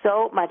also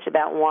so much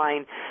about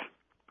wine.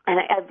 And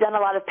I've done a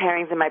lot of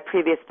pairings in my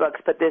previous books,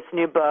 but this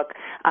new book,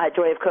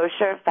 Joy of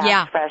Kosher,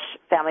 Fast, Fresh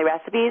Family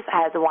Recipes,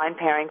 has a wine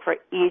pairing for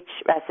each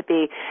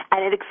recipe,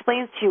 and it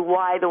explains to you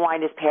why the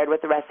wine is paired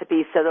with the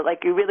recipe so that,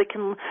 like, you really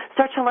can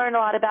start to learn a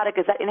lot about it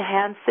because that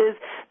enhances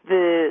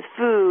the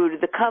food,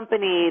 the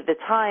company, the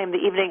time, the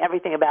evening,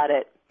 everything about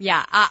it.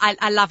 Yeah,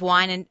 I love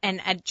wine,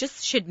 and I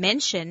just should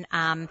mention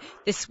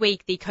this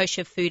week the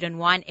Kosher Food and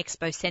Wine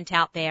Expo sent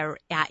out their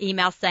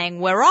email saying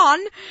we're on.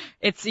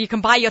 You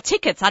can buy your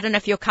tickets. I don't know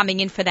if you're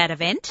coming in for that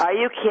event. Are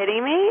you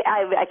kidding me?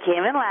 I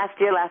came in last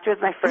year. Last year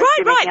was my first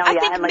year. Right. I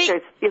think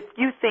there's a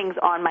few things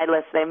on my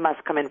list they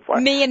must come in for.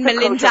 Me and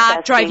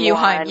Melinda drove you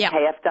home. Yeah.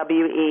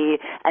 KFWE,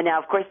 and now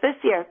of course this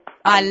year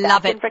I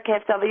love it for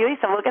KFWE,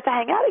 so we'll get to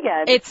hang out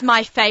again. It's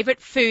my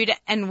favorite food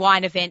and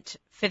wine event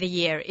for the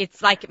year.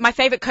 It's like my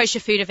favorite kosher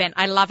food event.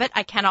 I love it.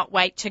 I cannot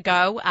wait to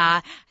go.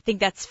 I think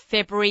that's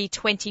February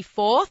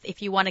 24th.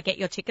 If you want to get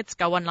your tickets,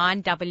 go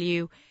online,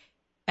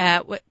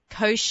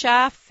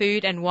 Kosher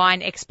Food and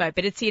Wine Expo,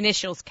 but it's the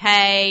initials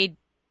KFWE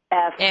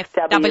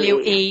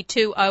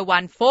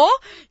 2014.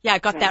 Yeah, I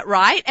got that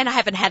right, and I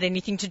haven't had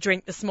anything to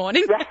drink this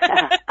morning.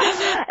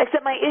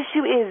 Except my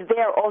issue is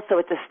there also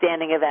it's a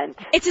standing event.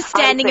 It's a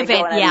standing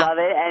event, yeah. I love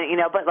it, and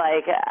but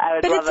like I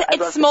would love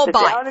it's small to sit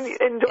bites down and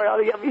enjoy all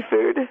the yummy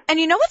food. And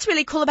you know what's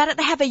really cool about it?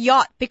 They have a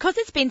yacht because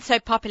it's been so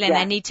popular, and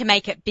they need to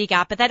make it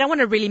bigger, but they don't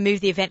want to really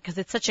move the event because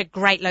it's such a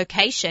great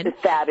location. It's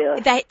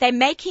fabulous. They're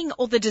making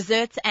all the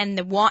desserts and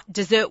the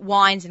dessert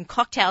wines and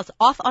cocktails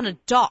off on a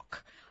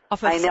dock.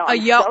 I know.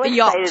 I'm so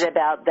excited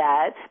about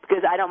that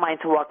because I don't mind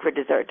to walk for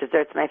dessert.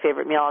 Dessert's my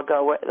favorite meal. I'll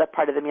go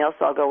part of the meal,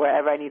 so I'll go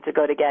wherever I need to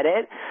go to get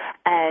it.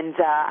 And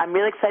I'm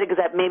really excited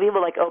because that maybe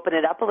we'll like open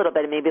it up a little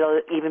bit, and maybe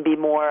there'll even be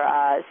more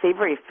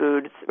savory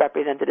foods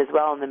represented as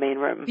well in the main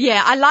room.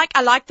 Yeah, I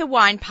like the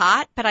wine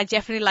part, but I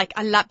definitely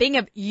I love being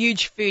a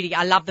huge foodie.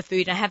 I love the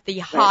food. I have the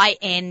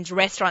high-end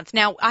restaurants.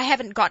 Now, I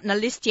haven't gotten a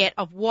list yet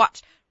of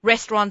what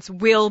restaurants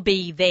will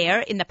be there.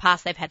 In the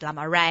past, they've had La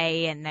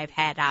Marais and they've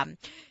had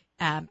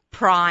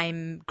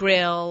Prime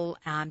Grill,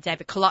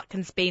 David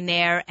Kolotkin's been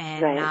there,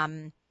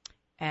 and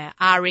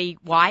Ari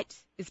White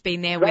has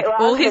been there with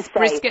all his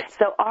briskets.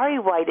 So Ari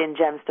White and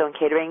Gemstone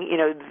Catering,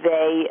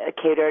 they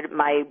catered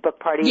my book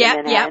party in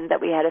Manhattan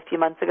that we had a few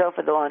months ago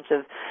for the launch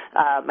of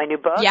my new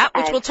book. Yeah,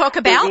 which we'll talk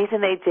about. The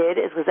reason they did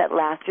was at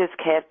last year's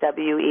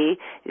KFWE,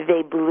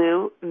 they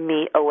blew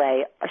me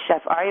away.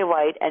 Chef Ari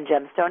White and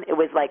Gemstone, it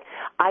was like,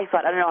 I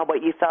don't know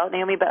what you felt,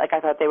 Naomi, but like I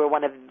thought they were I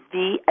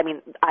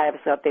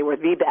obviously thought they were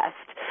the best,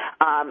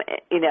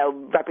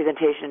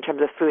 representation in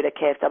terms of food at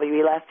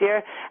KFWE last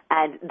year.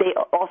 And they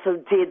also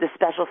did the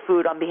special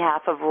food on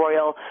behalf of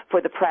Royal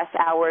for the press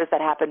hours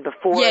that happened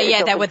before.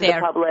 Yeah, they were there.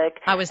 The public,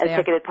 I was there.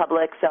 Ticketed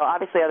public. So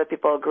obviously other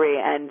people agree,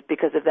 and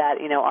because of that,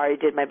 Ari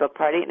did my book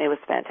party, and it was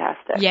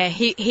fantastic. Yeah,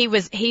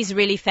 he's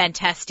really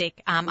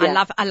fantastic.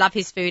 I love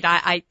his food.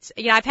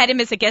 I've had him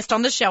as a guest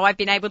on the show. I've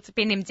been able to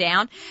pin him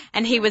down,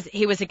 and he was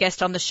a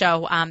guest on the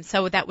show.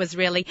 So that was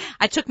really.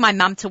 I took my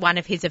mum to one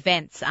of his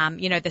events.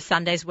 The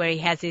Sundays where he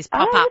has his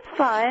pop up. Oh, that's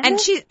fun. And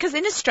because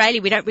in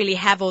Australia we don't really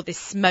have all this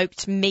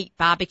smoked meat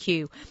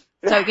barbecue.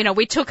 So,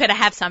 we took her to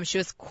have some. She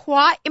was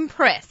quite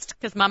impressed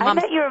because my mum. I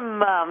met your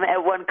mum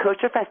at one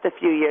Kosher Fest a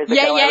few years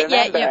ago.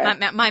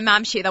 Yeah. My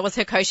mum, that was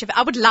her kosher.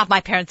 I would love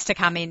my parents to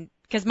come in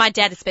because my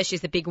dad especially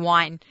is a big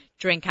wine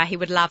drinker. He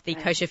would love the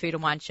Kosher Food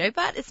and Wine Show,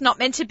 but it's not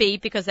meant to be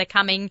because they're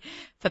coming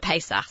for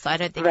Pesach, so I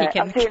don't think he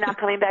can. So you're not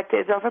coming back to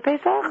Israel for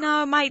Pesach?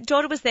 No, my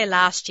daughter was there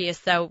last year,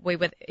 so we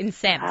were in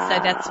SEM, so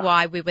that's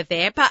why we were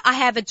there. But I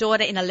have a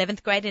daughter in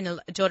 11th grade and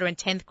a daughter in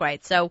 10th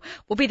grade, so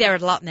we'll be there a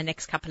lot in the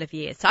next couple of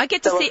years. So I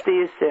get to we'll see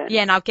you soon.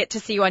 Yeah, and I'll get to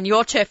see you on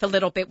your turf a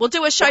little bit. We'll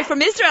do a show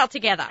from Israel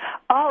together.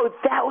 Oh,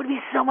 that would be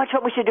so much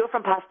fun. We should do it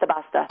from Pasta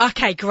Basta.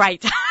 Okay,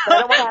 great. I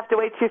don't want to have to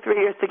wait 2-3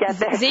 years to get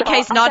there.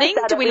 ZK's so nodding.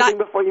 Do we like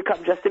before you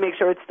come just to make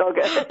sure it's still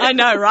good? I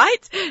know,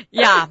 right?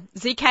 Yeah.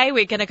 ZK,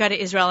 we're going to go to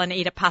Israel and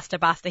eat at Pasta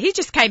Basta. He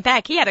just came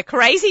back. He had a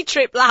crazy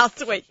trip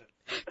last week.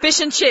 Fish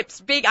and chips.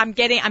 Big. I'm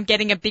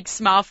getting a big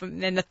smile from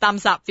then the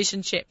thumbs up fish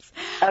and chips.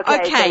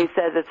 Okay. So he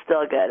says it's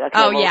still good. Okay,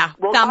 oh yeah.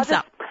 Thumbs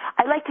up.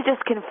 I like to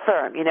just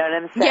confirm, you know what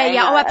I'm saying?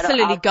 Yeah. Oh,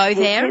 absolutely. Go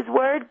there. His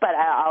word, but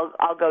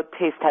I'll go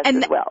taste test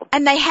as well.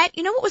 And they had,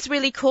 you know what was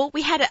really cool?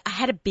 I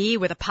had a beer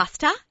with a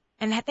pasta,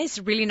 and had this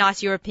really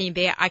nice European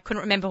beer. I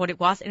couldn't remember what it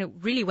was, and it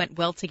really went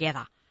well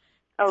together.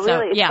 Oh,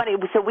 really? It's funny.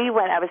 So we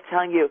went, I was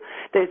telling you,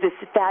 there's this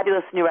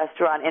fabulous new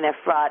restaurant in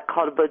Efrat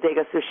called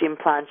Bodega Sushi and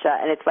Plancha,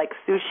 and it's like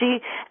sushi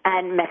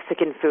and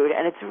Mexican food,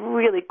 and it's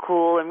really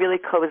cool and really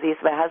cozy.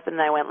 So my husband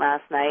and I went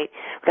last night.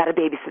 We got a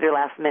babysitter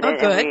last minute,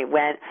 and we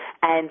went,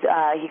 and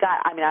I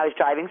was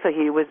driving, so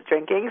he was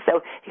drinking,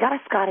 so he got a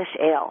Scottish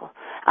ale.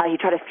 He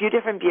tried a few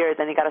different beers,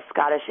 and he got a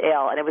Scottish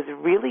ale, and it was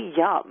really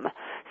yum.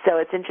 So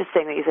it's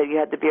interesting that you said you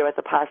had the beer with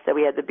the pasta.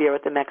 We had the beer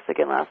with the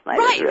Mexican last night.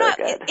 Right, it was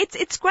really good.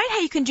 It's great how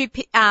you can do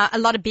a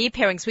lot of beer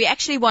pairings. We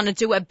actually want to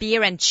do a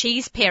beer and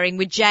cheese pairing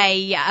with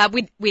Jay,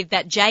 with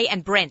Jay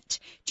and Brent.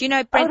 Do you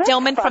know Brent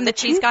Dillman from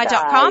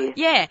thecheeseguy.com?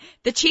 Yeah,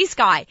 the cheese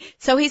guy.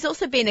 So he's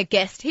also been a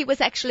guest. He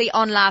was actually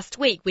on last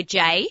week with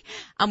Jay.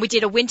 We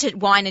did a winter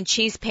wine and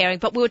cheese pairing,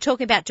 but we were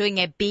talking about doing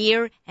a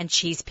beer and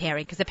cheese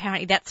pairing because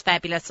apparently that's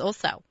fabulous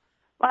also.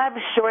 Well, I'm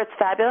sure it's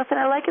fabulous, and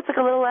I like it's like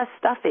a little less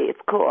stuffy. It's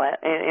cool. I'm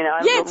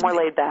a little more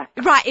laid back.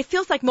 Right. It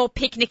feels like more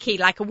picnicky.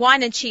 Like a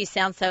wine and cheese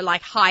sounds so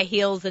like high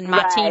heels and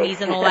martinis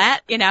and all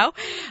that, you know.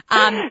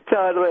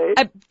 Totally.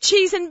 A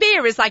cheese and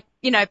beer is like,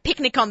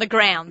 picnic on the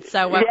ground.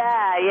 So yeah,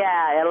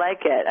 I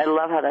like it. I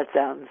love how that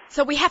sounds.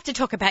 So we have to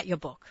talk about your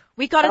book.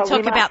 We got to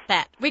talk about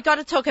that. We got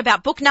to talk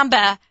about book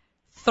number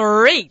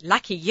 3.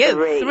 Lucky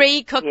you.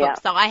 3 cookbooks. Yeah.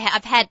 So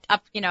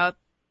I've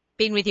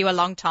been with you a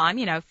long time,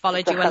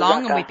 followed you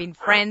along, and we've been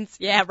friends.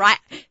 Yeah, right.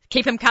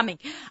 Keep them coming.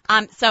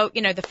 So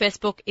the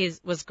first book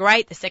was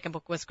great. The second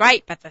book was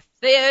great, but the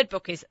third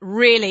book is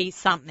really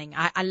something.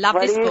 I love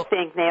this book. What do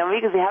you think, Naomi?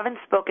 Because we haven't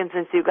spoken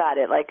since you got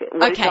it. Like,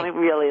 what do you tell me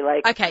really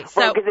like? Okay,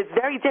 so because it's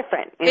very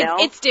different.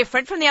 It's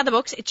different from the other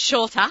books. It's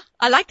shorter.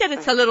 I like that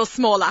it's a little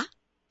smaller.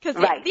 Because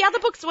the other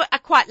books are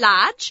quite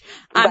large.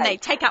 They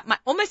take up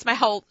almost my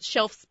whole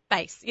shelf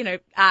space,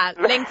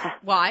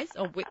 lengthwise.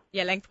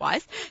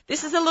 Lengthwise.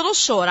 This is a little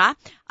shorter.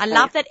 I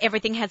love that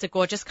everything has a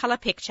gorgeous color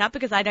picture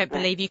because I don't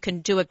believe you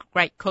can do a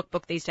great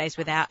cookbook these days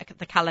without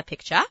the color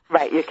picture.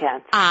 Right, you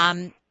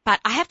can. But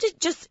I have to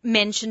just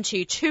mention to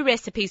you 2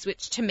 recipes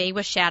which to me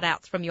were shout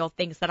outs from your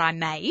things that I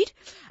made.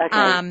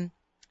 Okay.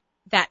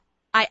 That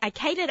I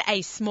catered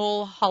a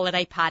small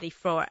holiday party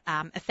for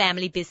a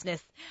family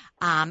business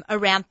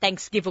around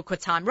Thanksgiving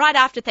time, right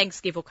after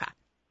Thanksgiving.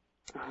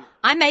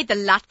 I made the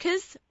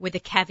latkes with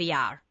the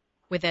caviar,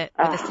 with a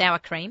sour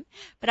cream,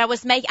 but I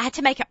had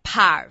to make it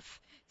parve.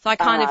 So I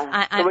kind of.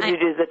 So what did you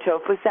do? The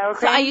tofu sour cream?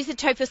 So I used the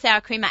tofu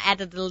sour cream. I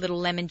added a little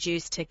lemon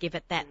juice to give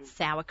it that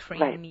sour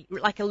cream,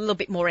 like a little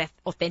bit more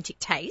authentic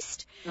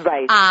taste.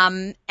 Right.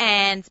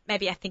 And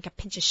maybe I think a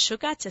pinch of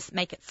sugar to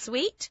make it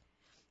sweet.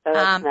 Oh,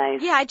 that's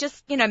nice. Yeah, I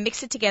just,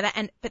 mix it together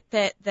but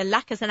the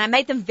latkes, and I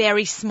made them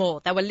very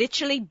small. They were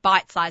literally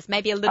bite-sized,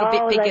 maybe a little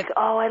bit bigger.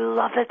 I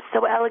love it.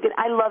 So elegant.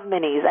 I love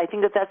minis. I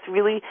think that's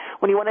really,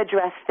 when you want to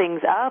dress things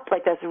up,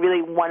 like that's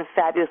really one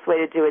fabulous way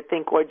to do it.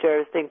 Think hors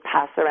d'oeuvres, think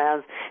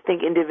pass-arounds,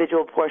 think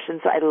individual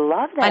portions. So I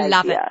love that idea. I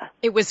love it.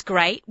 It was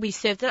great. We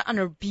served it on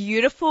a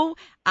beautiful,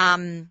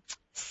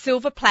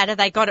 silver platter.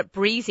 They got it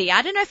Breezy.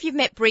 I don't know if you've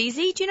met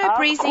Breezy. Do you know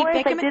Breezy Beckerman?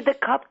 Of course, I did the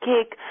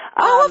cupcake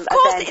of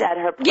course. event at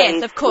her place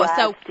yes, of course.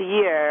 last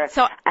year,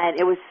 and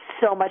it was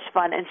so much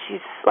fun, and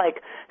she's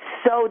like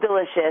so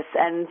delicious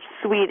and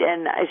sweet,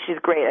 and she's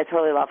great. I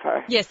totally love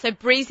her. Yes, so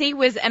Breezy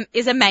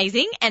is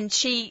amazing, and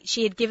she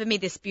had given me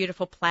this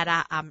beautiful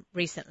platter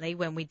recently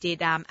when we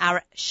did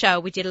our show.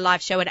 We did a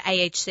live show at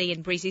AHC,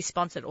 and Breezy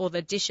sponsored all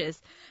the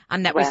dishes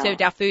that we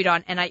served our food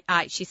on, and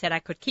she said I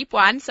could keep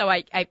one, so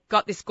I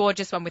got this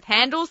gorgeous one with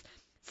handles,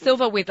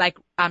 silver with like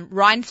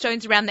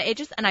rhinestones around the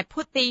edges, and I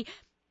put the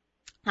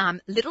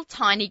little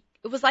tiny,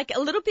 it was like a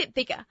little bit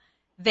bigger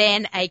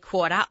than a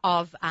quarter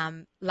of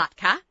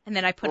latke, and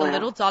then I put a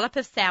little dollop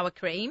of sour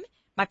cream,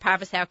 my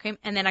parva sour cream,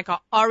 and then I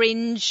got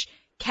orange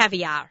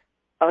caviar.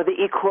 Oh, the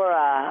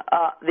ikura,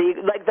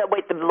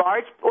 the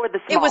large or the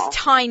small? It was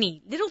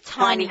tiny, little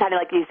tiny. Tiny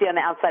like you see on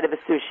the outside of a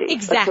sushi.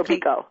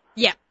 Exactly. Like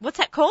yeah. What's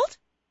that called?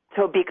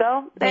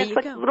 Tobiko. It's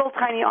like little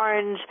tiny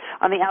orange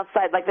on the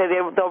outside, like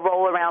they'll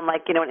roll around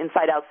like, an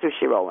inside-out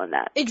sushi roll in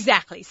that.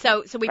 Exactly.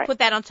 So we put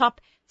that on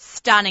top.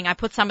 Stunning. I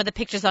put some of the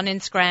pictures on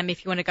Instagram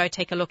if you want to go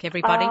take a look,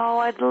 everybody. Oh,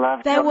 I'd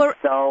love to. I'm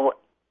so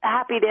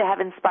happy to have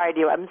inspired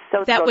you. I'm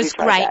so that thrilled was you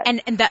tried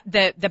great. that.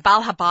 And the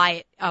Baal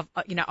Habayit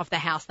of the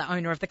house, the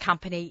owner of the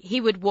company, he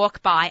would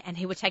walk by and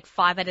he would take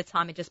 5 at a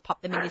time and just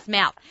pop them in his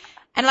mouth.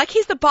 And like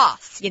he's the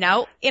boss, he's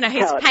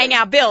paying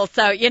our bills,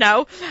 so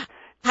I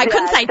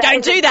couldn't say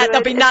don't do that.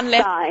 There'll be none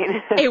left.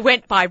 It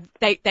went by.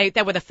 They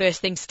were the first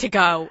things to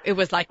go. It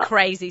was like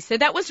crazy. So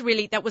that was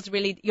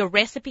really your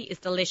recipe is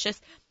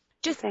delicious.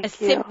 Just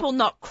simple,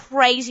 not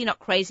crazy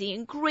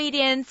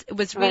ingredients. It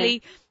was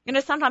really,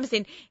 sometimes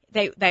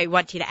they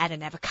want you to add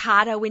an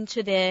avocado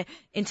into the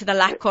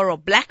lacquer or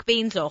black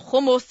beans or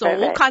hummus or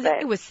all kinds of.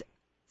 It was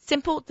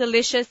simple,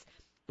 delicious.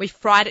 We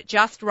fried it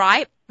just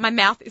right. My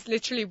mouth is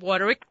literally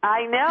watering.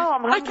 I know.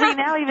 I'm hungry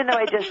now, even though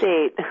I just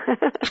ate.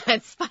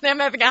 It's funny. I'm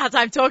having a hard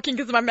time talking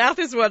because my mouth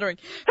is watering.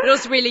 But it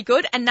was really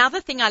good.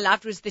 Another thing I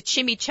loved was the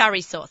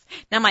chimichurri sauce.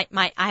 Now, I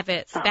have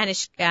a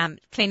Spanish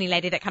cleaning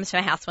lady that comes to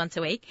my house once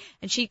a week,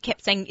 and she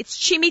kept saying, it's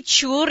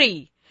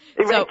chimichurri.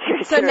 So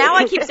now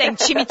I keep saying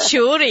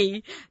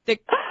chimichurri.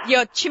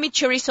 Your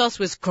chimichurri sauce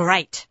was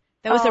great.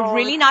 That was a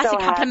really nice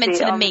compliment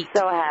to the meat.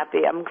 I'm so happy.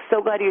 I'm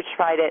so glad you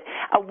tried it.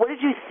 What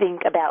did you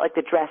think about like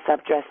the dress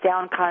up, dress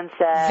down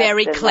concept?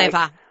 Very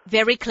clever.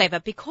 Very clever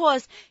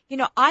because,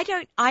 I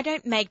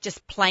don't make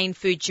just plain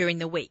food during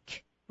the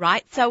week,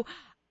 right? So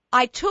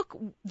I took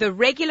the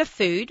regular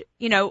food,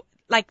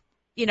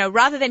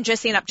 rather than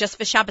dressing it up just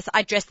for Shabbos,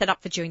 I dressed it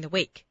up for during the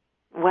week.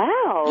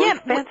 Wow. Yeah.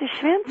 Fancy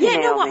schmancy, yeah,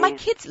 Naomi. know what? My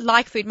kids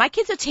like food. My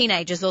kids are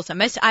teenagers also.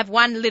 I have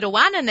one little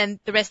one and then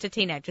the rest are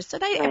teenagers. So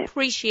they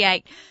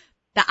appreciate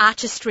the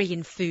artistry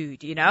in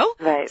food,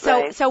 Right.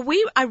 So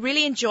I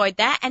really enjoyed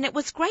that, and it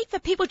was great for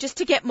people just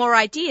to get more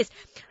ideas.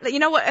 You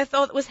know what? I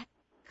thought it was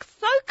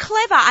so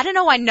clever. I don't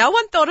know why no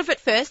one thought of it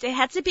first. It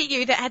had to be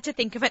you that had to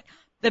think of it.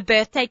 The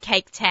birthday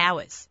cake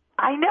towers.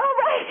 I know,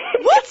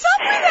 right? What's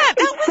up with that?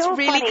 That was so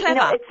really funny.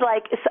 clever. It's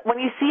like when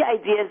you see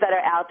ideas that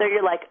are out there,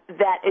 you're like,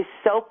 that is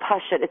so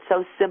pashut. It's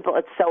so simple.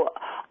 It's so,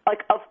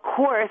 of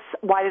course,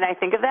 why didn't I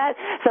think of that?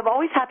 So I'm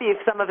always happy if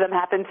some of them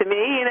happen to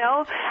me,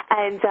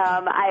 And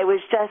I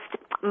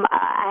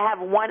have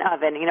one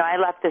oven. I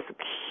left this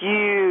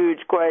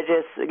huge,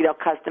 gorgeous,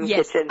 custom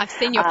kitchen. I've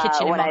seen your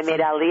kitchen when I made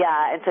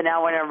Aliyah. And so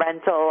now we're in a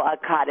rental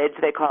cottage,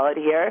 they call it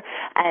here.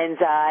 And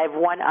I have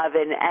one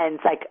oven, and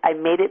it's like I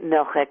made it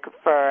milchik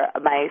for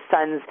my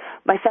son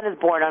is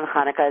born on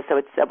Hanukkah,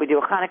 so we do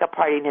a Hanukkah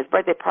party and his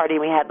birthday party.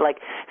 We had like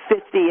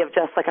 50 of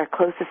just like our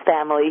closest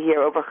family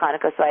here over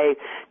Hanukkah, so I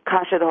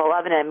koshered the whole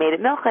oven and I made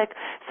it milchik.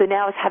 So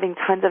now it's having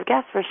tons of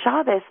guests for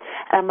Shabbos,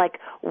 and I'm like,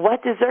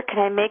 what dessert can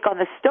I make on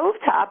the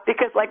stovetop?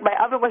 Because like my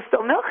oven was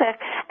still milchik,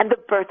 and the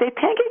birthday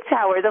pancake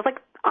towers. I was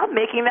like, I'm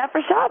making that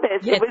for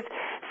Shabbos. Yes. It was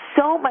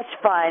so much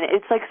fun.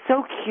 It's like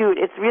so cute.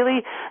 It's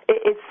really,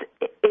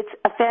 it's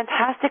a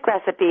fantastic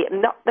recipe.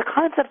 The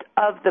concept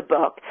of the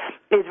book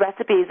is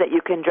recipes that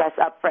you can dress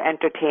up for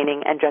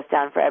entertaining and dress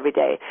down for every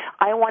day.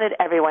 I wanted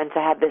everyone to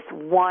have this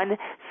one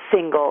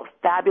single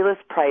fabulous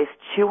price,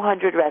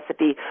 200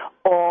 recipe,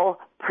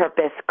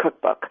 all-purpose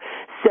cookbook.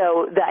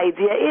 So the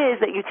idea is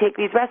that you take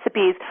these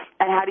recipes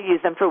and how to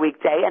use them for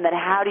weekday, and then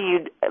how do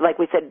you, like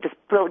we said, just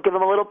give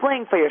them a little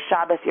bling for your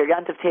Shabbos, your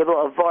Yontif table,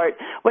 a Vort,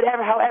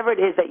 however it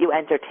is that you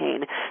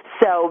entertain.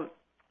 So,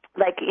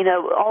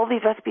 all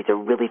these recipes are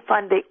really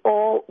fun.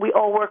 We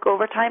all work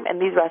overtime,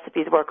 and these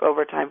recipes work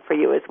overtime for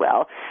you as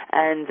well.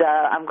 And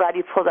I'm glad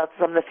you pulled out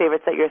some of the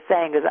favorites that you're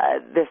saying, because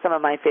they're some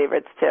of my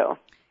favorites too.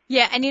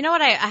 Yeah, and you know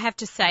what I have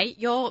to say?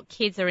 Your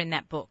kids are in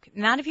that book.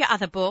 None of your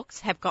other books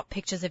have got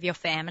pictures of your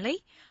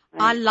family.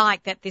 Right. I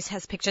like that this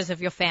has pictures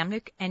of your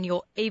family, and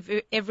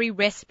every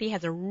recipe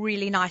has a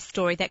really nice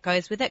story that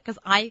goes with it, because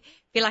I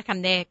feel like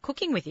I'm there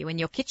cooking with you in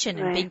your kitchen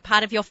and being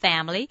part of your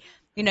family.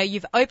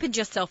 You've opened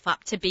yourself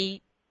up to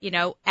be,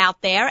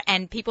 out there,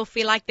 and people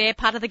feel like they're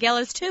part of the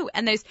gallows too.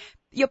 And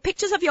your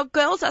pictures of your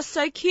girls are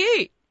so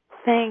cute.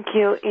 Thank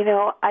you.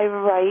 I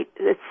write,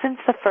 since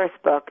the first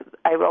book,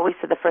 I always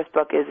said the first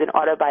book is an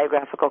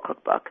autobiographical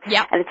cookbook.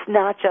 Yeah. And it's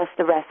not just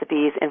the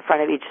recipes in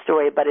front of each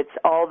story, but it's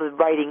all the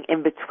writing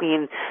in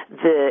between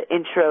the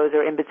intros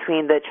or in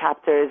between the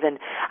chapters. And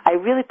I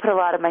really put a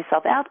lot of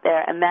myself out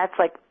there, and that's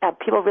like,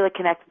 people really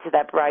connected to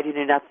that Bride Who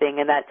Knew Nothing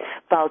and that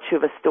Baal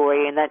Tshuva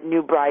story and that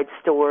new bride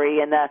story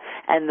and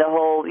the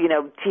whole,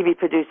 TV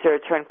producer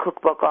turned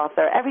cookbook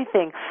author,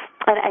 everything.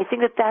 And I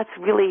think that that's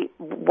really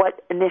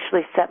what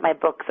initially set my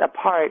books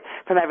apart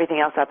from everything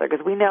else out there,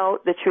 because we know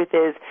the truth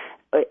is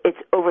it's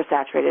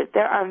oversaturated.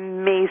 There are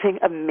amazing,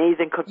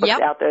 amazing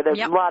cookbooks out there. There's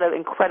a lot of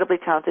incredibly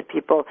talented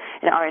people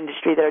in our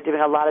industry that are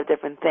doing a lot of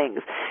different things.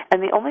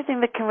 And the only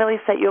thing that can really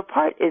set you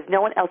apart is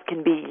no one else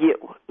can be you,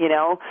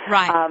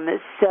 Right.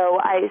 So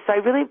I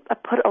really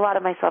put a lot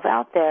of myself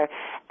out there,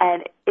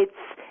 and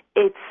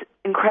it's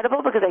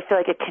incredible because I feel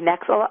like it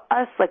connects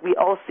us. Like, we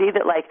all see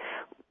that, like,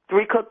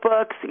 3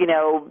 cookbooks,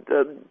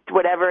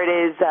 whatever it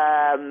is,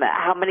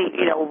 how many,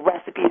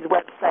 recipes,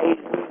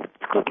 websites,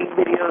 cooking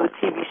videos,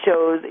 TV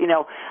shows,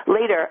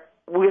 later,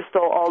 we're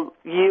still all,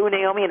 you,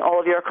 Naomi, and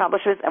all of your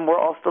accomplishments, and we're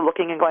all still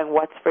looking and going,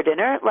 what's for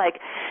dinner?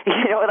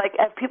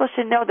 People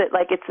should know that,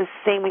 it's the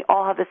same. We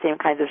all have the same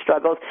kinds of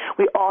struggles.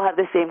 We all have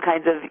the same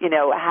kinds of,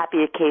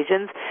 happy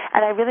occasions.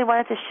 And I really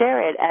wanted to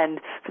share it. And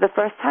for the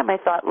first time, I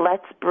thought,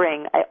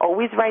 I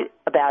always write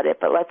about it,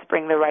 but let's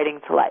bring the writing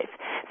to life.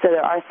 So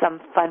there are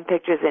some fun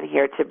pictures in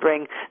here to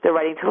bring the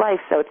writing to life,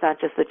 so it's not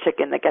just the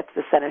chicken that gets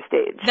the center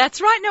stage. That's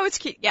right. No, it's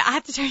cute. Yeah, I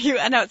have to tell you,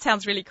 I know it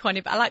sounds really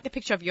corny, but I like the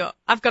picture of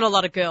I've got a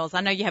lot of girls.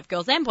 I know you have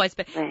girls and boys,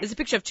 but right. There's a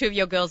picture of two of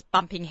your girls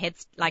bumping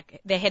heads, like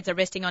their heads are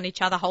resting on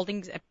each other,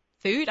 holding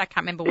food. I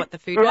can't remember what the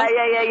food was. Right,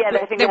 yeah.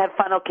 I think they have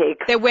funnel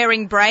cake. They're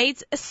wearing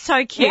braids. It's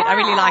so cute. Yeah. I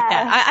really like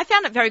that. I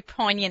found it very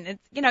poignant.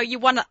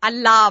 It's, I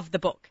love the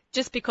book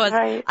just because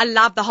right. I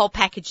love the whole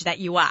package that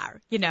you are,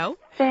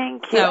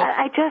 Thank you. So,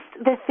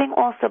 the thing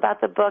also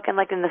about the book and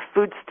in the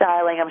food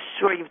styling, I'm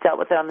sure you've dealt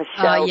with it on the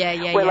show. Oh,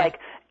 yeah. Where it's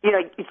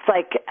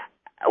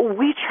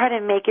we try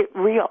to make it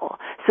real.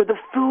 So the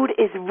food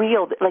is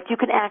real. You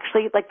can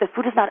actually, the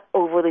food is not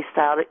overly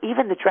styled.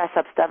 Even the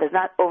dress-up stuff is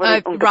not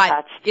overly right.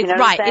 touched. You know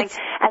right. what I'm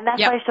saying? And that's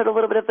why I showed a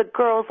little bit of the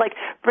girls,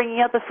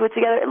 bringing out the food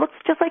together. It looks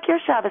just like your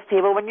Shabbos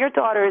table when your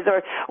daughters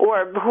or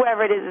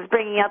whoever it is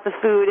bringing out the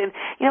food. And,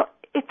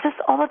 it's just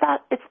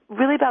it's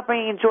really about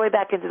bringing joy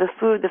back into the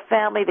food, the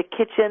family, the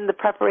kitchen, the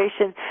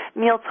preparation,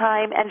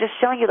 mealtime, and just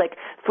showing you,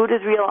 food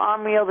is real,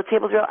 I'm real, the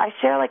table's real. I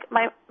share,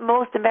 my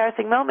most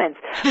embarrassing moments.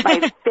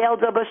 My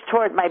failed double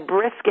tort, my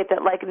brisket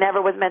that,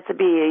 never was meant to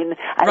be. And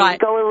I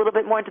go a little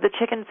bit more into the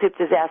chicken soup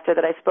disaster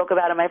that I spoke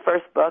about in my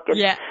first book. And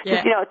just,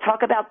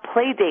 talk about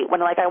play date.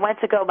 When, I went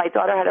to go, my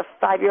daughter had a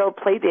 5-year-old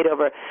play date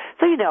over.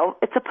 So,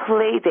 it's a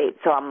play date.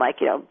 So I'm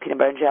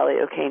peanut butter and jelly,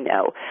 okay,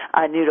 no.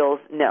 Noodles,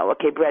 no.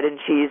 Okay, bread and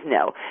cheese,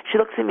 no. She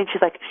looks at me and she's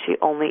like, she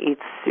only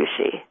eats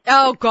sushi.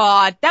 Oh,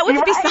 God. That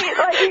would be so... Can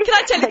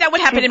I tell you, that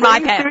would happen in my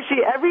pet. Sushi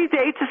every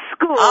day to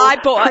school. I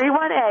bought...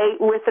 3-1-A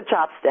with the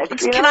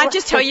chopsticks. Can I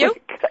just tell you?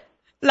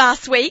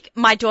 Last week,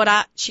 my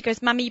daughter, she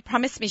goes, Mummy, you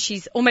promised me,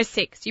 she's almost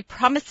 6. You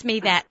promised me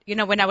that,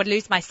 when I would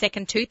lose my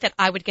second tooth, that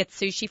I would get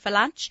sushi for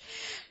lunch.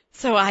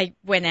 So I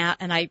went out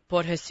and I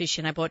bought her sushi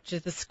and I brought it to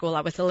the school.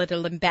 I was a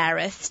little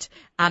embarrassed.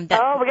 Oh my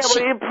God!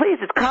 Please,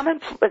 it's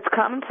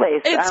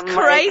commonplace. It's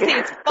crazy.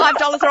 It's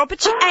 $5 off,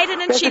 but she ate it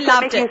and she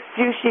loved it.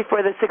 Sushi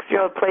for the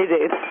 6-year-old play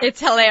date.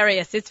 It's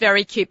hilarious. It's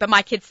very cute. But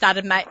my kids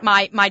started,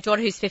 my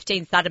daughter who's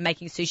 15 started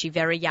making sushi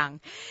very young.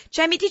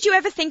 Jamie, did you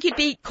ever think you'd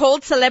be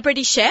called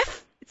celebrity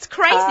chef? It's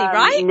crazy,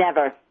 right?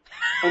 Never.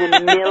 In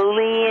a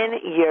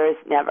million years,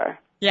 never.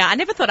 Yeah, I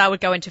never thought I would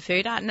go into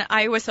food.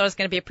 I always thought I was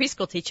going to be a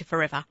preschool teacher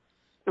forever.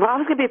 Well, I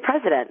was going to be a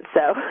president,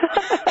 so.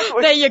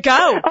 There you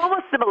go.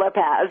 Almost similar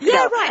paths.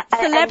 Yeah, right.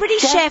 Celebrity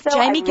chef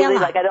Jamie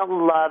Geller. I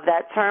don't love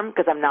that term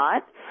because I'm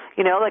not.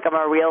 I'm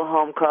a real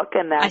home cook,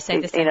 and that's, I say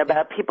the same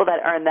but people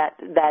that earn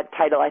that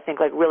title, I think,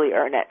 really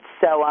earn it.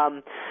 So,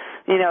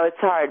 it's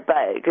hard,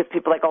 but because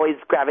people always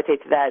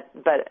gravitate to that,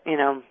 but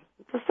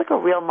just a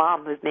real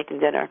mom who's making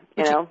dinner,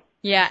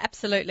 Yeah,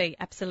 absolutely.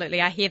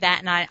 I hear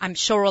that, and I'm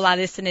sure all our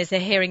listeners are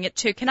hearing it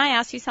too. Can I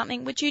ask you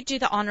something? Would you do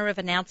the honor of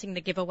announcing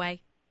the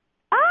giveaway?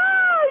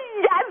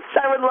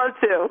 I would love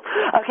to.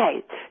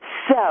 Okay,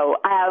 so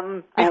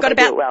we've got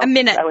about a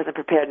minute. I wasn't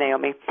prepared,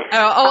 Naomi.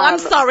 Oh, I'm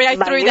sorry. I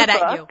threw that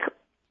at you.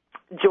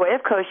 Joy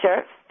of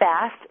Kosher,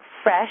 Fast,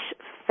 Fresh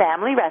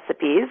Family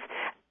Recipes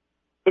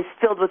is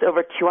filled with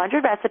over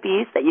 200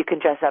 recipes that you can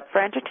dress up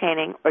for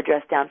entertaining or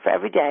dress down for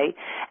every day.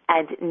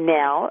 And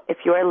now,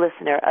 if you're a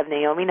listener of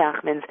Naomi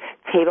Nachman's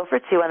Table for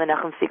Two on the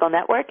Nachum Segal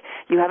Network,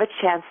 you have a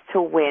chance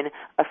to win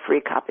a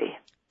free copy.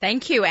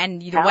 Thank you.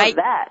 And how's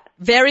that?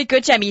 Very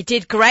good, Jamie. You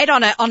did great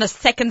on a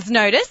second's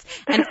notice.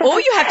 And all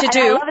you have to do.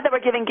 I love it that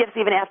we're giving gifts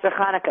even after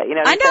Hanukkah.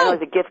 I know.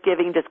 The gift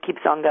giving just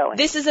keeps on going.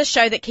 This is a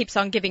show that keeps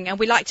on giving, and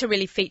we like to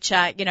really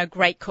feature,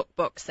 great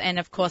cookbooks. And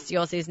of course,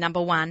 yours is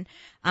number one,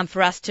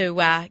 for us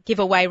to, give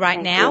away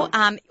right now.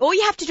 All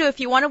you have to do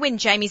if you want to win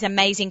Jamie's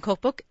amazing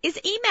cookbook is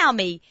email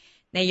me,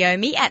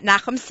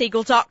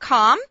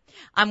 Naomi@NachumSegal.com.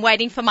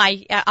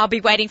 I'll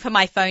be waiting for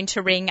my phone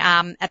to ring,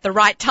 at the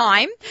right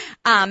time,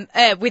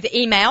 with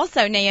email.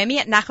 So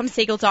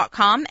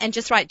Naomi@NachumSegal.com, and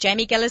just write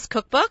Jamie Geller's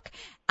cookbook.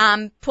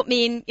 Put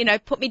me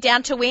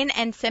down to win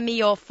and send me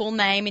your full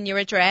name and your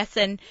address,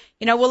 and,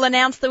 we'll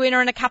announce the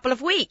winner in a couple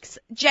of weeks.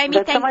 Jamie,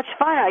 that's so much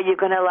fun. Are you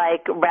going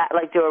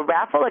to do a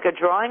raffle, a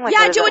drawing?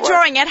 Yeah, I do a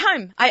drawing at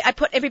home. I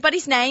put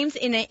everybody's names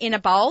in a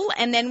bowl,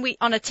 and then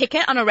on a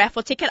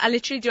raffle ticket, I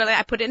literally do it.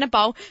 I put it in a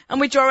bowl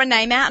and we draw a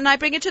name out and I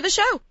bring it to the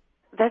show.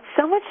 That's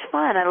so much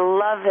fun. I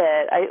love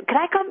it. Can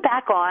I come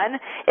back on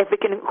if we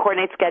can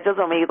coordinate schedules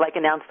when we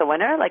announce the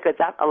winner? Is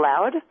that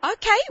allowed?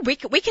 Okay, we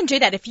can do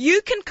that. If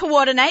you can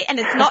coordinate and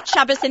it's not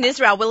Shabbos in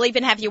Israel, we'll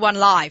even have you on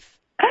live.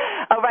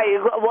 All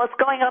right. Well, it's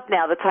going up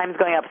now. The time's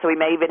going up, so we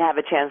may even have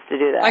a chance to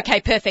do that. Okay,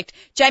 perfect.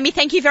 Jamie,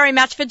 thank you very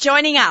much for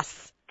joining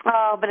us.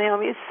 Oh, but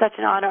Naomi, it's such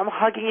an honor. I'm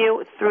hugging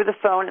you through the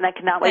phone, and I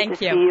cannot wait to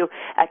see you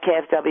at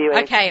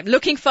KFWA. Okay, I'm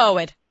looking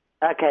forward.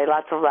 Okay,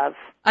 lots of love.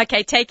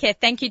 Okay, take care.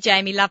 Thank you,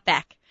 Jamie. Love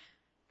back.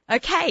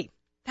 Okay.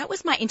 That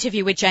was my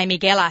interview with Jamie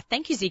Geller.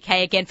 Thank you,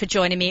 ZK, again for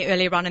joining me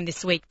earlier on in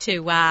this week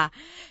to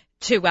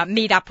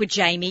meet up with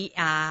Jamie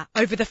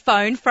over the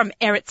phone from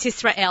Eretz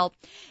Israel.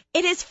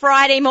 It is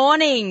Friday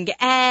morning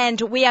and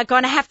we are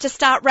going to have to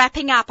start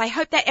wrapping up. I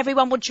hope that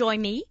everyone will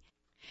join me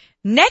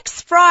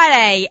next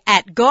Friday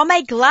at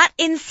Gourmet Glut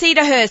in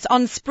Cedarhurst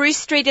on Spruce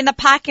Street in the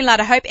parking lot.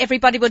 I hope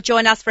everybody will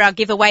join us for our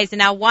giveaways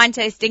and our wine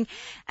tasting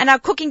and our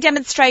cooking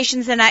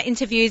demonstrations and our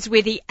interviews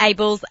with the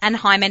Abels and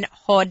Hyman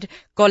Hod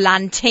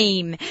Golan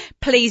team.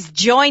 Please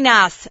join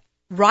us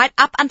right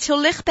up until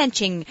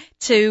Lichtbenching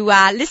to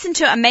listen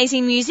to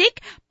amazing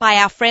music by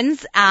our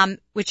friends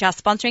which are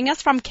sponsoring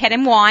us from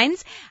Kedem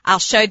Wines.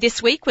 Our show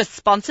this week was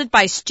sponsored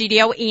by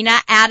Studio Ina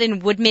out in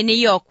Woodman, New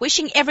York.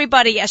 Wishing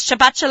everybody a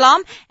Shabbat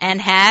Shalom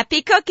and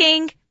happy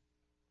cooking.